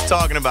song I was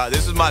talking about.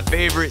 This was my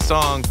favorite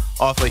song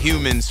off of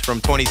Humans from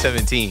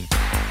 2017.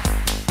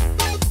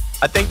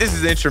 I think this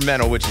is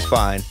instrumental, which is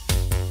fine.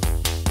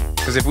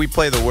 Because if we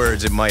play the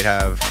words, it might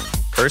have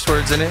curse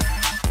words in it.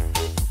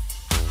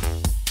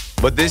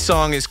 But this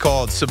song is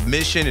called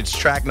Submission. It's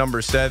track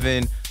number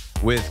 7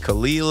 with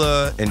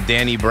Kalila and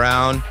Danny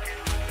Brown.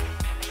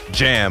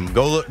 Jam.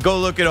 Go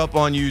look it up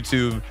on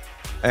YouTube.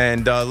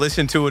 And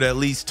listen to it at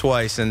least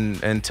twice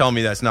and tell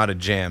me that's not a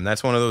jam.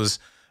 That's one of those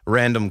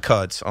random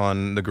cuts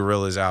on the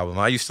Gorillaz album.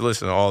 I used to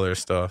listen to all their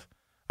stuff.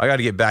 I got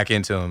to get back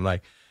into them.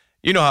 Like,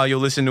 you know how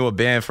you'll listen to a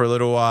band for a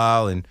little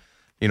while and,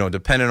 you know,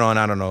 depending on,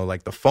 I don't know,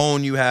 like the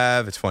phone you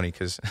have. It's funny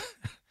because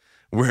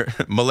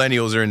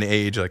millennials are in the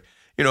age, like,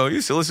 you know, you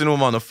used to listen to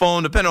them on the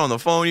phone. Depending on the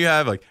phone you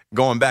have, like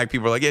going back,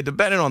 people are like, yeah,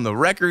 depending on the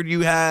record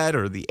you had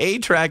or the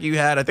A-track you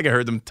had. I think I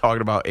heard them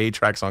talking about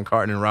A-tracks on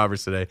Carton and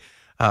Roberts today.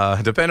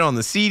 Depending on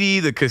the CD,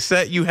 the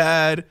cassette you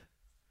had,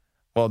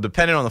 well,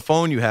 depending on the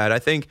phone you had, I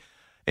think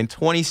in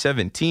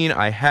 2017,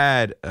 I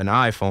had an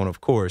iPhone,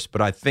 of course,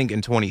 but I think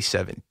in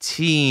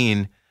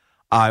 2017,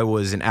 I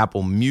was an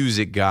Apple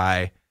Music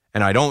guy,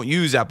 and I don't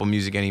use Apple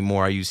Music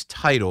anymore. I use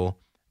Tidal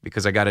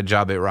because I got a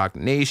job at Rock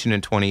Nation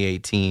in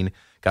 2018,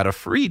 got a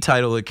free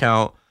Tidal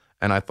account,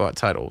 and I thought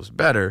Tidal was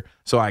better.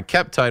 So I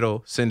kept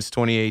Tidal since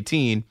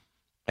 2018,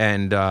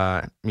 and,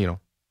 you know,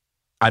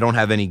 I don't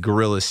have any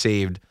Gorillaz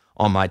saved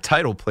on my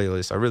Tidal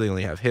playlist. I really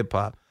only have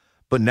hip-hop.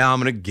 But now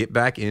I'm going to get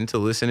back into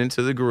listening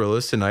to the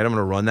Gorillaz tonight. I'm going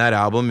to run that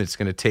album. It's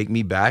going to take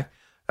me back.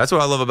 That's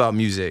what I love about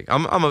music.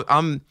 I'm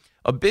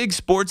a big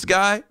sports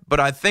guy,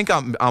 but I think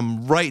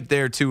I'm right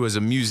there, too, as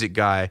a music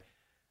guy.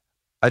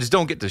 I just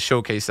don't get to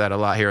showcase that a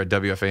lot here at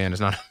WFAN.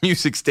 It's not a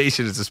music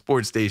station. It's a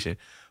sports station.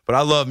 But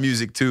I love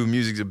music, too.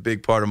 Music's a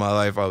big part of my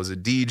life. I was a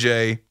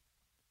DJ,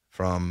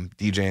 from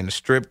DJing the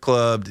strip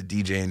club to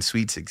DJing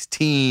Sweet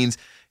 16s,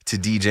 to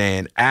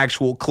DJing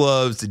actual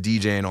clubs, to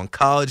DJing on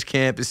college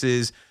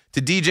campuses,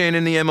 to DJing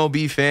in the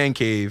MLB fan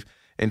cave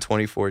in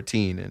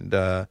 2014. And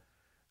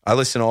I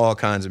listen to all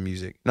kinds of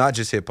music, not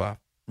just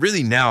hip-hop.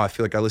 Really now I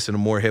feel like I listen to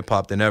more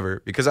hip-hop than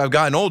ever because I've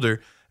gotten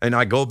older and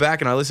I go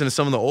back and I listen to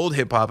some of the old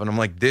hip-hop and I'm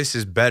like, this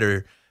is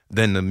better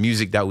than the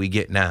music that we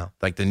get now.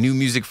 Like the New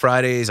Music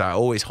Fridays, I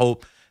always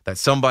hope that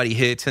somebody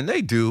hits, and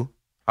they do.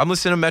 I'm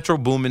listening to Metro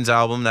Boomin's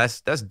album.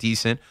 That's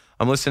decent.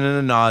 I'm listening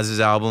to Nas's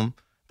album.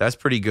 That's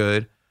pretty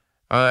good.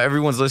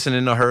 Everyone's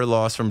listening to Her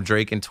Loss from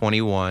Drake in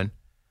 21.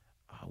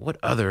 What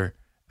other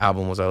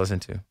album was I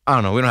listening to? I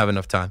don't know. We don't have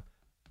enough time.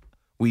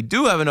 We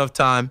do have enough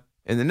time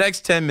in the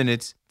next 10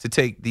 minutes to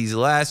take these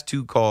last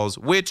 2 calls,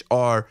 which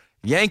are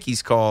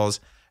Yankees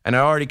calls, and I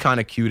already kind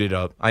of queued it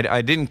up.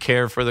 I didn't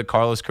care for the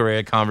Carlos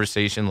Correa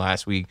conversation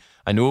last week.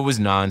 I knew it was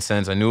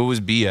nonsense. I knew it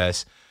was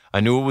BS. I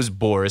knew it was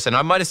Boris, and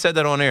I might have said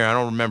that on air. I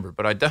don't remember,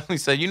 but I definitely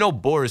said,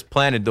 Boris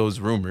planted those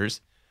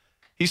rumors.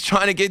 He's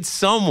trying to get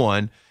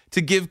someone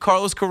to give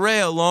Carlos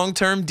Correa a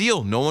long-term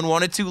deal. No one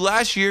wanted to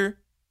last year.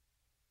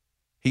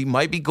 He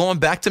might be going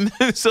back to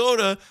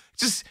Minnesota.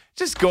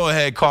 Just go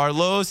ahead,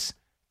 Carlos.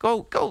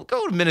 Go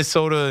to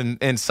Minnesota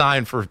and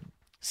sign for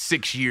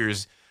 6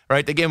 years,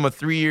 right? They gave him a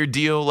 3-year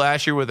deal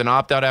last year with an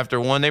opt-out after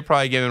 1. They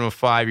probably gave him a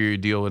 5-year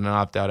deal with an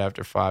opt-out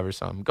after 5 or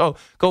something.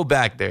 Go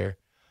back there.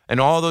 And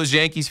all those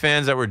Yankees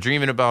fans that were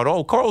dreaming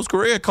about, Carlos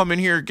Correa coming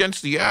here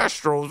against the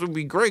Astros would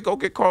be great. Go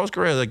get Carlos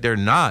Correa. Like, they're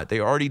not. They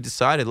already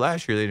decided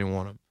last year they didn't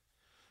want him.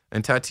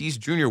 And Tatis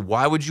Jr.,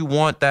 why would you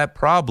want that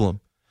problem?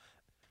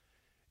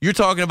 You're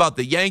talking about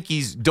the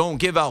Yankees don't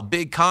give out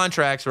big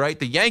contracts, right?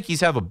 The Yankees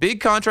have a big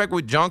contract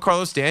with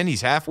Giancarlo Stanton.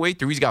 He's halfway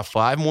through. He's got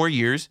 5 more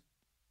years.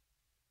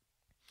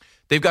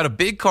 They've got a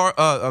big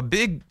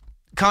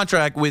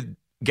contract with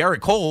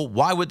Garrett Cole.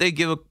 Why would they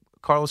give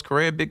Carlos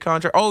Correa a big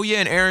contract? Oh, yeah,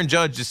 and Aaron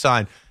Judge just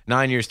signed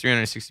 9 years,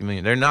 $360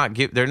 million.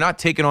 They're not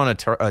taking on a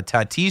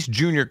Tatis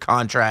Jr.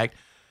 contract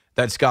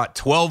that's got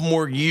 12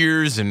 more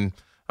years and,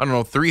 I don't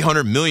know,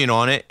 $300 million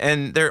on it.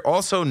 And they're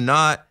also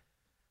not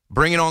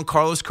bringing on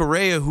Carlos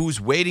Correa,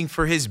 who's waiting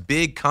for his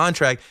big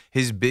contract,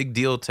 his big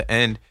deal to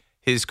end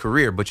his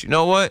career. But you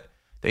know what?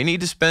 They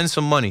need to spend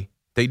some money.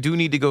 They do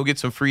need to go get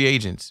some free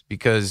agents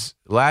because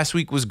last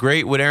week was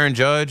great with Aaron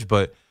Judge,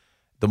 but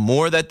the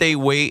more that they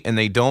wait and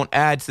they don't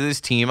add to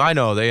this team, I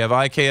know they have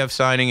IKF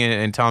signing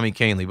and Tommy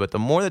Kahnle, but the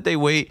more that they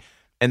wait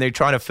and they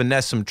try to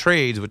finesse some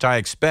trades, which I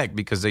expect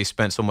because they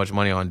spent so much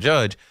money on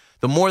Judge,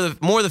 the more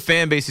the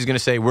fan base is going to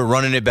say, we're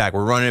running it back.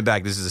 We're running it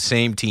back. This is the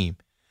same team.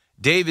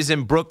 Dave is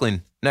in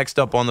Brooklyn. Next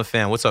up on the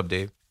Fan. What's up,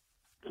 Dave?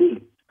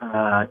 Keith,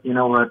 you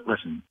know what?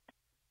 Listen,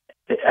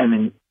 I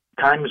mean,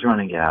 time is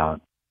running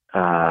out.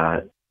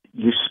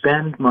 You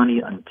spend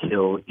money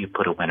until you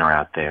put a winner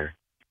out there.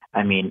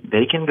 I mean,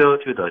 they can go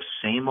through the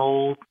same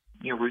old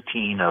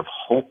routine of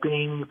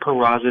hoping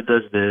Peraza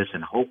does this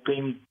and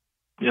hoping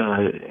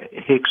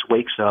Hicks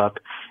wakes up.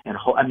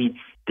 I mean,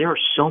 there are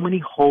so many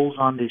holes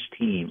on this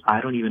team.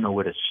 I don't even know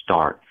where to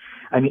start.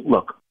 I mean,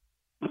 look,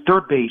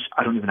 third base,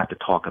 I don't even have to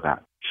talk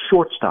about.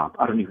 Shortstop,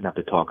 I don't even have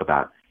to talk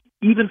about.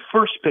 Even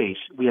first base,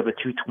 we have a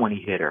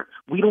 220 hitter.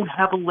 We don't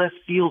have a left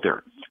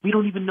fielder. We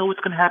don't even know what's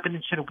going to happen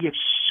in center. We have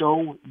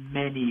so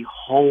many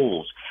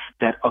holes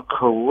that a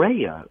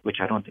Correa, which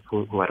I don't think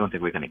we're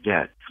going to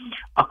get,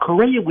 a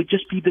Correa would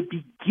just be the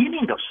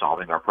beginning of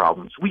solving our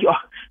problems.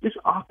 This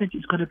offense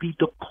is going to be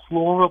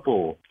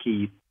deplorable,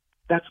 Keith.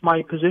 That's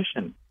my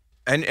position.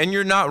 And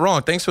you're not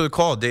wrong. Thanks for the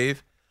call,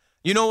 Dave.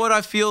 You know what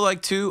I feel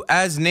like, too?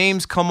 As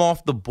names come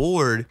off the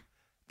board,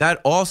 that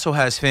also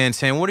has fans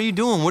saying, what are you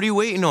doing? What are you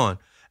waiting on?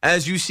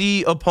 As you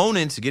see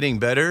opponents getting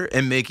better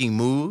and making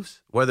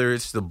moves, whether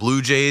it's the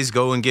Blue Jays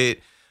go and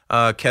get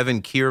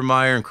Kevin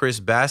Kiermaier and Chris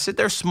Bassett,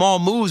 they're small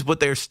moves,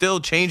 but they're still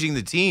changing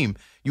the team.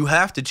 You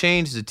have to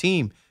change the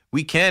team.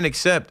 We can't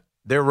accept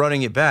they're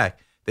running it back.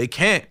 They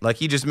can't, like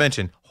he just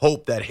mentioned,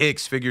 hope that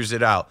Hicks figures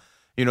it out.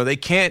 They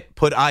can't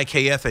put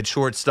IKF at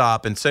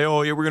shortstop and say,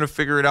 oh, yeah, we're going to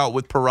figure it out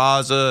with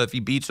Peraza if he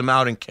beats him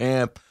out in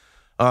camp.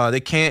 They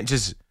can't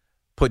just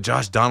put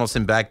Josh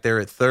Donaldson back there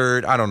at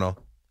third. I don't know.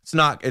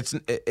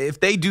 If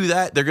they do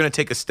that, they're going to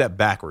take a step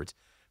backwards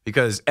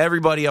because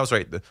everybody else,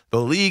 right?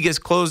 The league has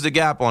closed the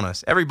gap on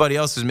us. Everybody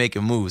else is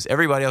making moves.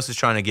 Everybody else is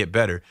trying to get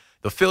better.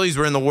 The Phillies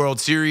were in the World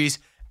Series,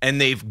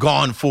 and they've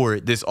gone for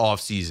it this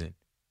offseason.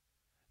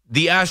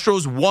 The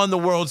Astros won the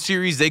World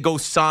Series. They go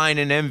sign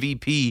an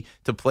MVP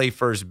to play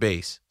first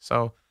base.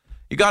 So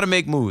you got to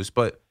make moves.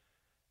 But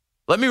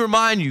let me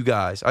remind you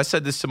guys, I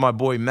said this to my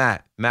boy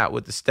Matt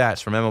with the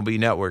stats from MLB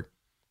Network.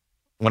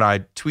 When I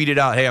tweeted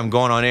out, hey, I'm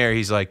going on air,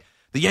 he's like,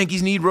 the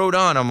Yankees need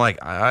Rodon. I'm like,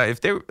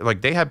 if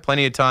they had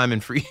plenty of time in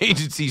free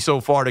agency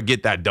so far to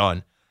get that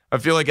done. I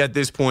feel like at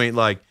this point,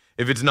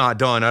 if it's not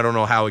done, I don't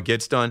know how it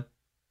gets done.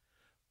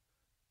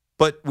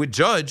 But with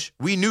Judge,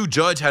 we knew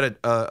Judge had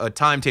a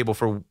timetable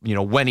for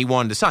when he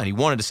wanted to sign. He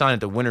wanted to sign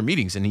at the winter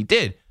meetings, and he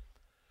did.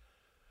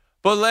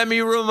 But let me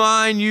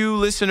remind you,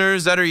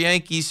 listeners that are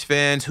Yankees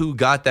fans, who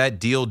got that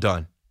deal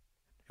done.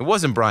 It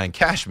wasn't Brian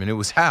Cashman. It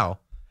was Hal.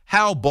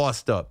 Hal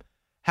bossed up.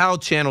 Hal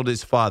channeled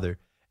his father.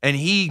 And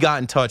he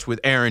got in touch with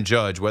Aaron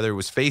Judge, whether it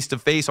was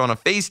face-to-face on a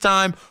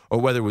FaceTime or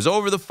whether it was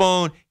over the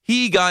phone.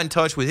 He got in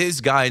touch with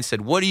his guy and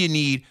said, what do you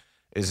need?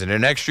 Is it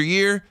an extra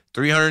year?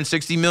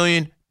 $360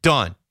 million?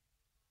 Done.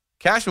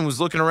 Cashman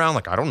was looking around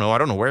like, I don't know. I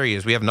don't know where he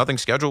is. We have nothing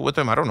scheduled with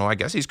him. I don't know. I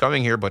guess he's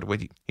coming here, but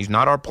he's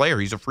not our player.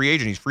 He's a free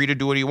agent. He's free to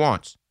do what he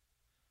wants.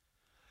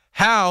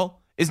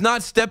 Hal is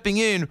not stepping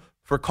in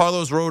for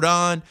Carlos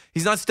Rodon.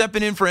 He's not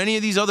stepping in for any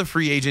of these other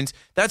free agents.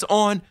 That's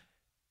on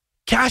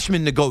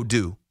Cashman to go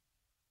do.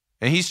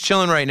 And he's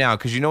chilling right now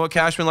because you know what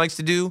Cashman likes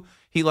to do?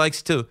 He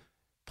likes to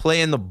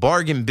play in the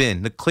bargain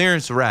bin, the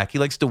clearance rack. He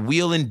likes to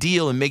wheel and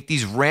deal and make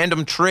these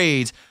random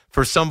trades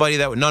for somebody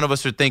that none of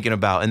us are thinking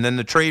about. And then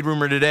the trade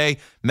rumor today,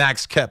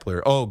 Max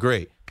Kepler. Oh,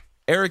 great.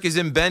 Eric is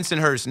in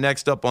Bensonhurst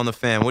next up on the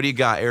Fan. What do you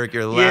got, Eric?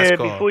 Your last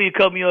call. Yeah, before you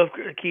cut me off,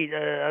 Keith,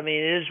 I mean,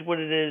 it is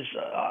what it is.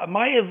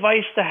 My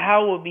advice to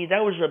Hal would be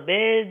that was a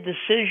bad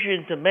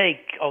decision to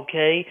make,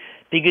 okay?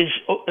 Because,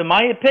 in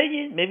my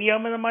opinion, maybe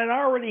I'm in a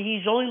minority,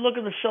 he's only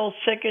looking to sell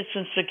tickets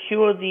and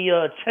secure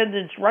the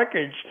attendance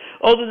records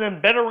other than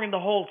bettering the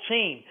whole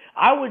team.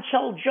 I would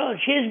tell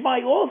Judge, here's my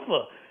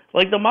offer.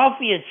 Like the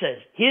Mafia says,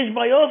 here's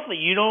my offer.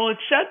 You don't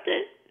accept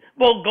it?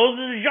 Well, go to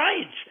the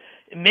Giants.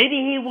 Maybe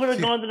he would have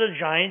gone to the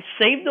Giants,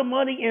 saved the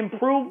money,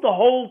 improved the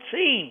whole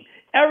team.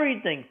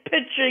 Everything,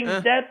 pitching,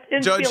 depth,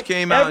 infield, Judge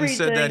came out everything. and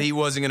said that he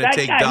wasn't going to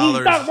take guy,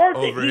 dollars he's not worth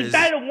over it. He's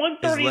batting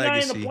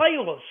 139 in the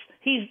playoffs.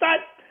 He's not.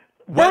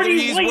 Whether Bernie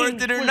he's Williams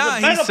worth it or was not, a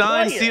he better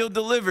signed, player sealed,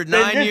 delivered.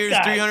 than 9 this years,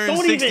 guy.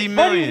 $360 million.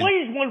 Bernie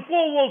Williams won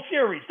 4 World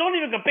Series. Don't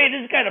even compare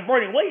this guy to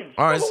Bernie Williams.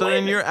 All right, so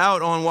then you're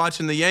out on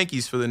watching the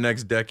Yankees for the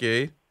next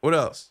decade. What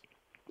else?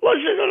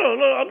 Listen,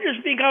 no, I'm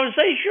just being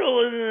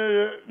conversational.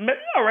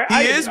 All right,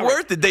 He is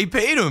worth it. They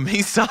paid him.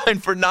 He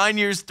signed for 9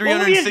 years,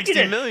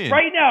 $360 million.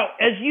 Right now,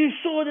 as you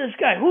saw this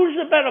guy, who's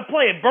the better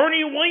player?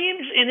 Bernie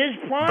Williams in his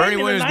prime? Bernie in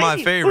the Williams is 90s,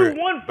 my favorite.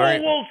 Who won 4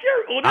 World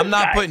Series? Well, I'm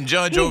not guy, putting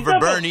Judge he's over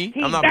never- Bernie.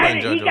 he's I'm not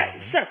batted- putting Judge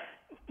over. Sir,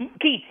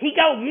 Keith, he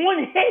got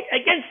 1 hit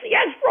against the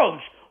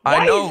Astros.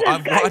 I know. Why is this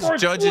I've guy watched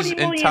worth Judge's $40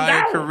 million?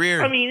 entire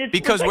career. I mean, it's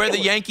because where the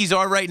ridiculous. Yankees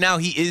are right now,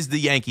 he is the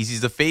Yankees. He's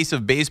the face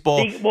of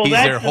baseball. Well, He's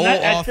their whole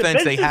that's a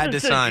offense. They business had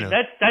to sign decision.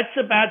 him. That's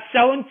about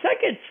selling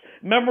tickets,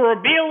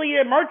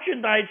 memorabilia,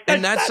 merchandise.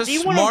 And that's a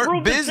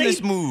smart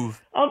business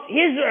move.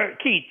 Here's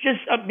Keith.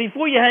 Just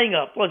before you hang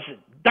up, listen.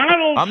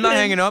 Donaldson. I'm not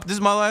hanging up. This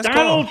is my last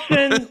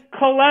Donaldson,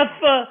 call.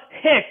 Kalefa,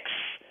 Hicks,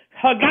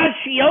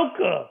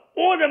 Higashioka,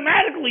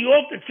 automatically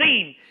off the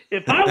team.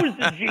 If I was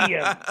the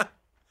GM.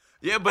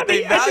 Yeah, but I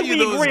mean, they value I think we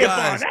those agree upon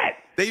guys. that.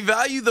 They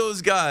value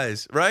those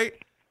guys, right?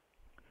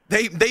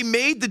 They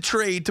made the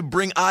trade to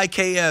bring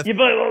IKF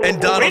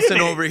and Donaldson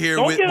over here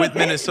with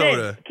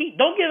Minnesota. Keith,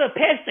 don't give a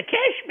pass to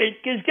Cashman,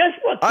 because guess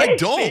what? I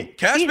don't.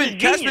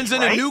 Cashman's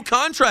in a new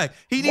contract.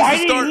 He needs to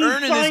start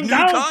earning his new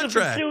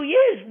contract. For 2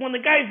 years when the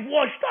guy's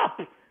washed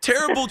up.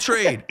 Terrible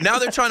trade. Now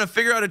they're trying to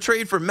figure out a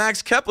trade for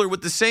Max Kepler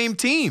with the same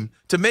team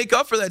to make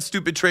up for that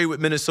stupid trade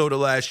with Minnesota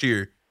last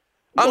year.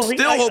 I'm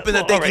still hoping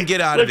that they can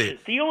get out of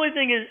it. The only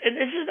thing is, and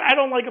this is, I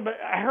don't like it, but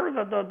I heard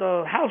that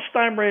the Hal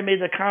Steinbrenner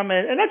made the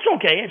comment, and that's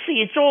okay.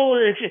 See,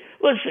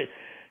 listen,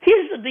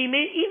 here's the deal.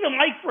 Even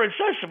Mike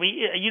Francesa,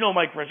 you know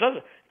Mike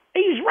Francesa,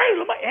 he's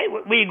right. Hey,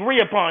 we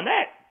agree upon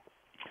that.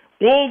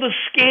 All the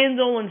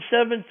scandal in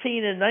 17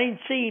 and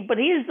 19, but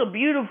here's the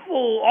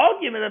beautiful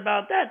argument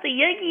about that. The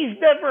Yankees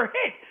never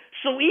hit.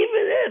 So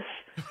even if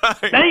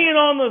banging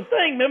on the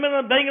thing,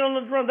 remember banging on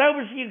the drum, that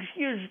was the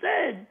excuse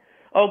then.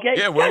 Okay.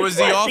 Yeah, where was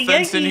the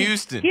offense in Yankees,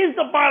 Houston? Here's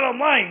the bottom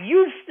line: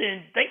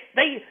 Houston,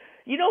 they,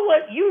 you know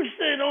what?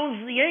 Houston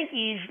owns the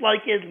Yankees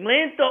like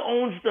Atlanta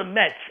owns the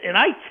Mets. And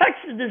I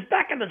texted this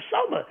back in the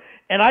summer,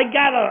 and I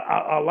got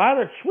a lot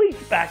of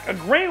tweets back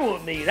agreeing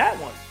with me. That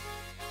one.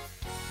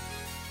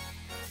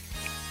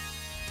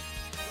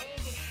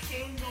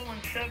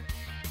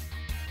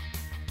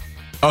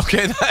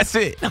 Okay, that's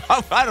it.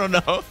 I don't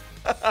know.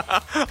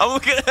 I'm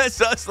looking at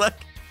us like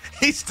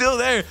he's still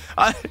there.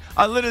 I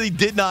literally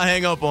did not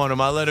hang up on him.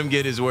 I let him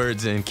get his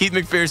words in. Keith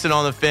McPherson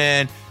on the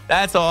Fan.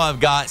 That's all I've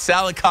got.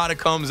 Salicata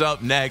comes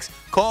up next.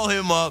 Call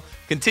him up.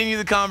 Continue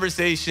the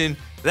conversation.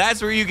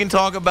 That's where you can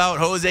talk about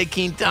Jose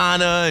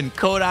Quintana and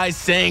Kodai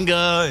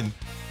Senga and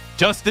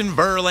Justin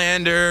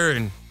Verlander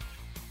and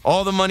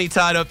all the money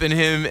tied up in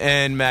him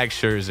and Max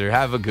Scherzer.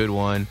 Have a good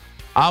one.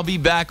 I'll be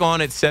back on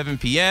at 7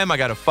 p.m. I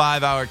got a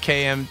 5-hour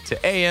KM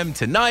to AM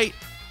tonight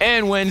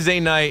and Wednesday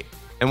night,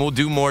 and we'll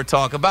do more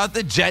talk about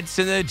the Jets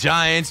and the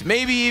Giants,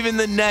 maybe even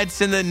the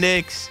Nets and the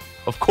Knicks.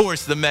 Of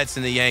course, the Mets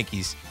and the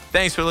Yankees.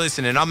 Thanks for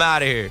listening. I'm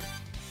out of here.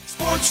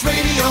 Sports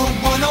Radio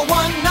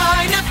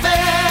 101.9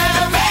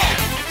 FM.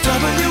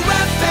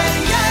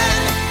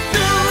 WFAN, New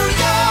York.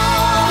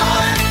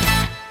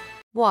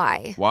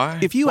 Why?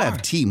 If you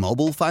have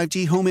T-Mobile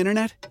 5G home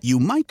internet, you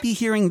might be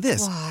hearing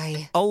this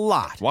a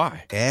lot.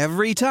 Why?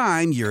 Every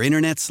time your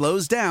internet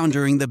slows down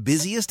during the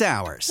busiest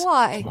hours.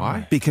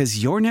 Why?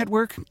 Because your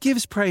network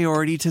gives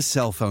priority to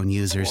cell phone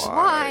users.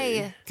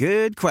 Why?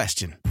 Good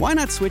question. Why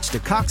not switch to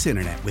Cox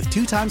Internet with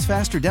 2 times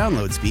faster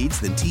download speeds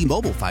than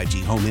T-Mobile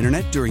 5G home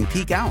internet during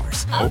peak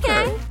hours?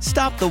 Okay.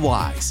 Stop the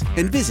whys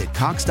and visit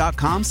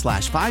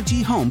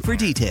cox.com/5G home for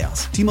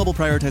details. T-Mobile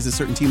prioritizes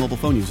certain T-Mobile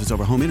phone users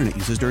over home internet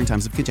users during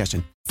times of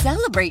congestion.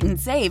 Celebrate and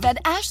save at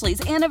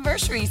Ashley's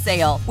Anniversary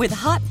Sale. With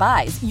Hot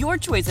Buys, your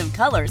choice of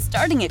colors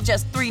starting at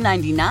just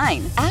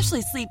 $3.99.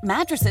 Ashley Sleep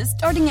mattresses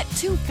starting at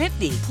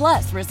 $2.50.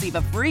 Plus, receive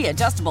a free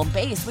adjustable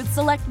base with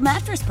select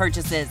mattress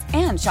purchases.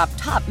 And shop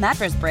top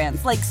mattress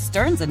brands like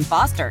Stearns &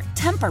 Foster,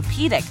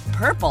 Tempur-Pedic,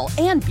 Purple,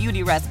 and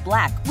Beautyrest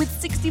Black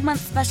with 60-month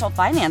special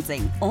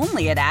financing.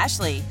 Only at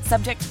Ashley.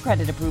 Subject to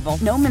credit approval.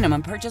 No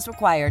minimum purchase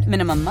required.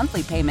 Minimum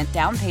monthly payment,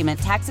 down payment,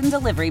 tax, and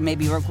delivery may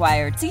be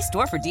required. See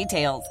store for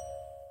details.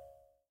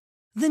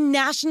 The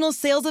national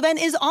sales event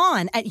is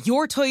on at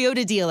your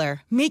Toyota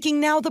dealer,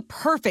 making now the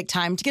perfect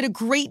time to get a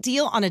great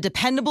deal on a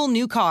dependable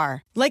new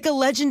car. Like a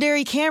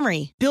legendary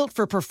Camry, built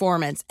for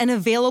performance and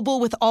available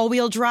with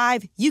all-wheel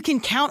drive, you can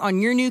count on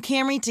your new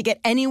Camry to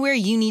get anywhere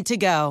you need to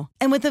go.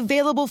 And with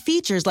available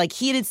features like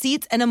heated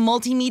seats and a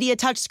multimedia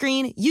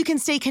touchscreen, you can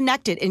stay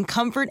connected in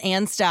comfort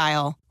and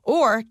style.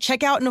 Or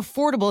check out an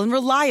affordable and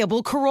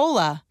reliable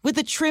Corolla with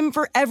a trim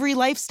for every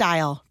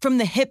lifestyle, from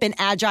the hip and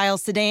agile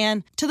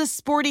sedan to the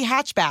sporty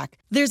hatchback.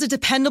 There's a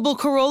dependable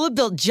Corolla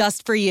built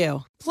just for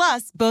you.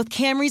 Plus, both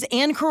Camrys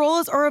and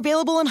Corollas are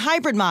available in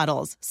hybrid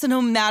models, so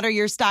no matter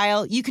your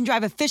style, you can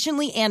drive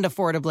efficiently and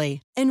affordably.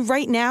 And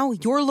right now,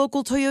 your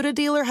local Toyota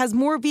dealer has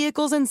more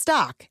vehicles in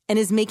stock and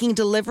is making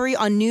delivery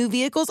on new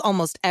vehicles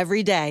almost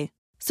every day.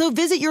 So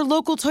visit your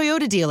local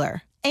Toyota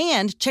dealer.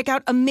 And check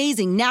out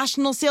amazing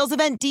national sales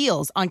event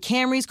deals on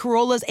Camrys,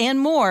 Corollas, and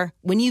more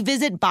when you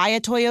visit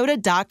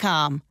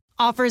buyatoyota.com.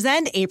 Offers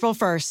end April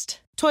 1st.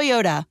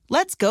 Toyota,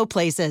 let's go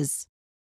places.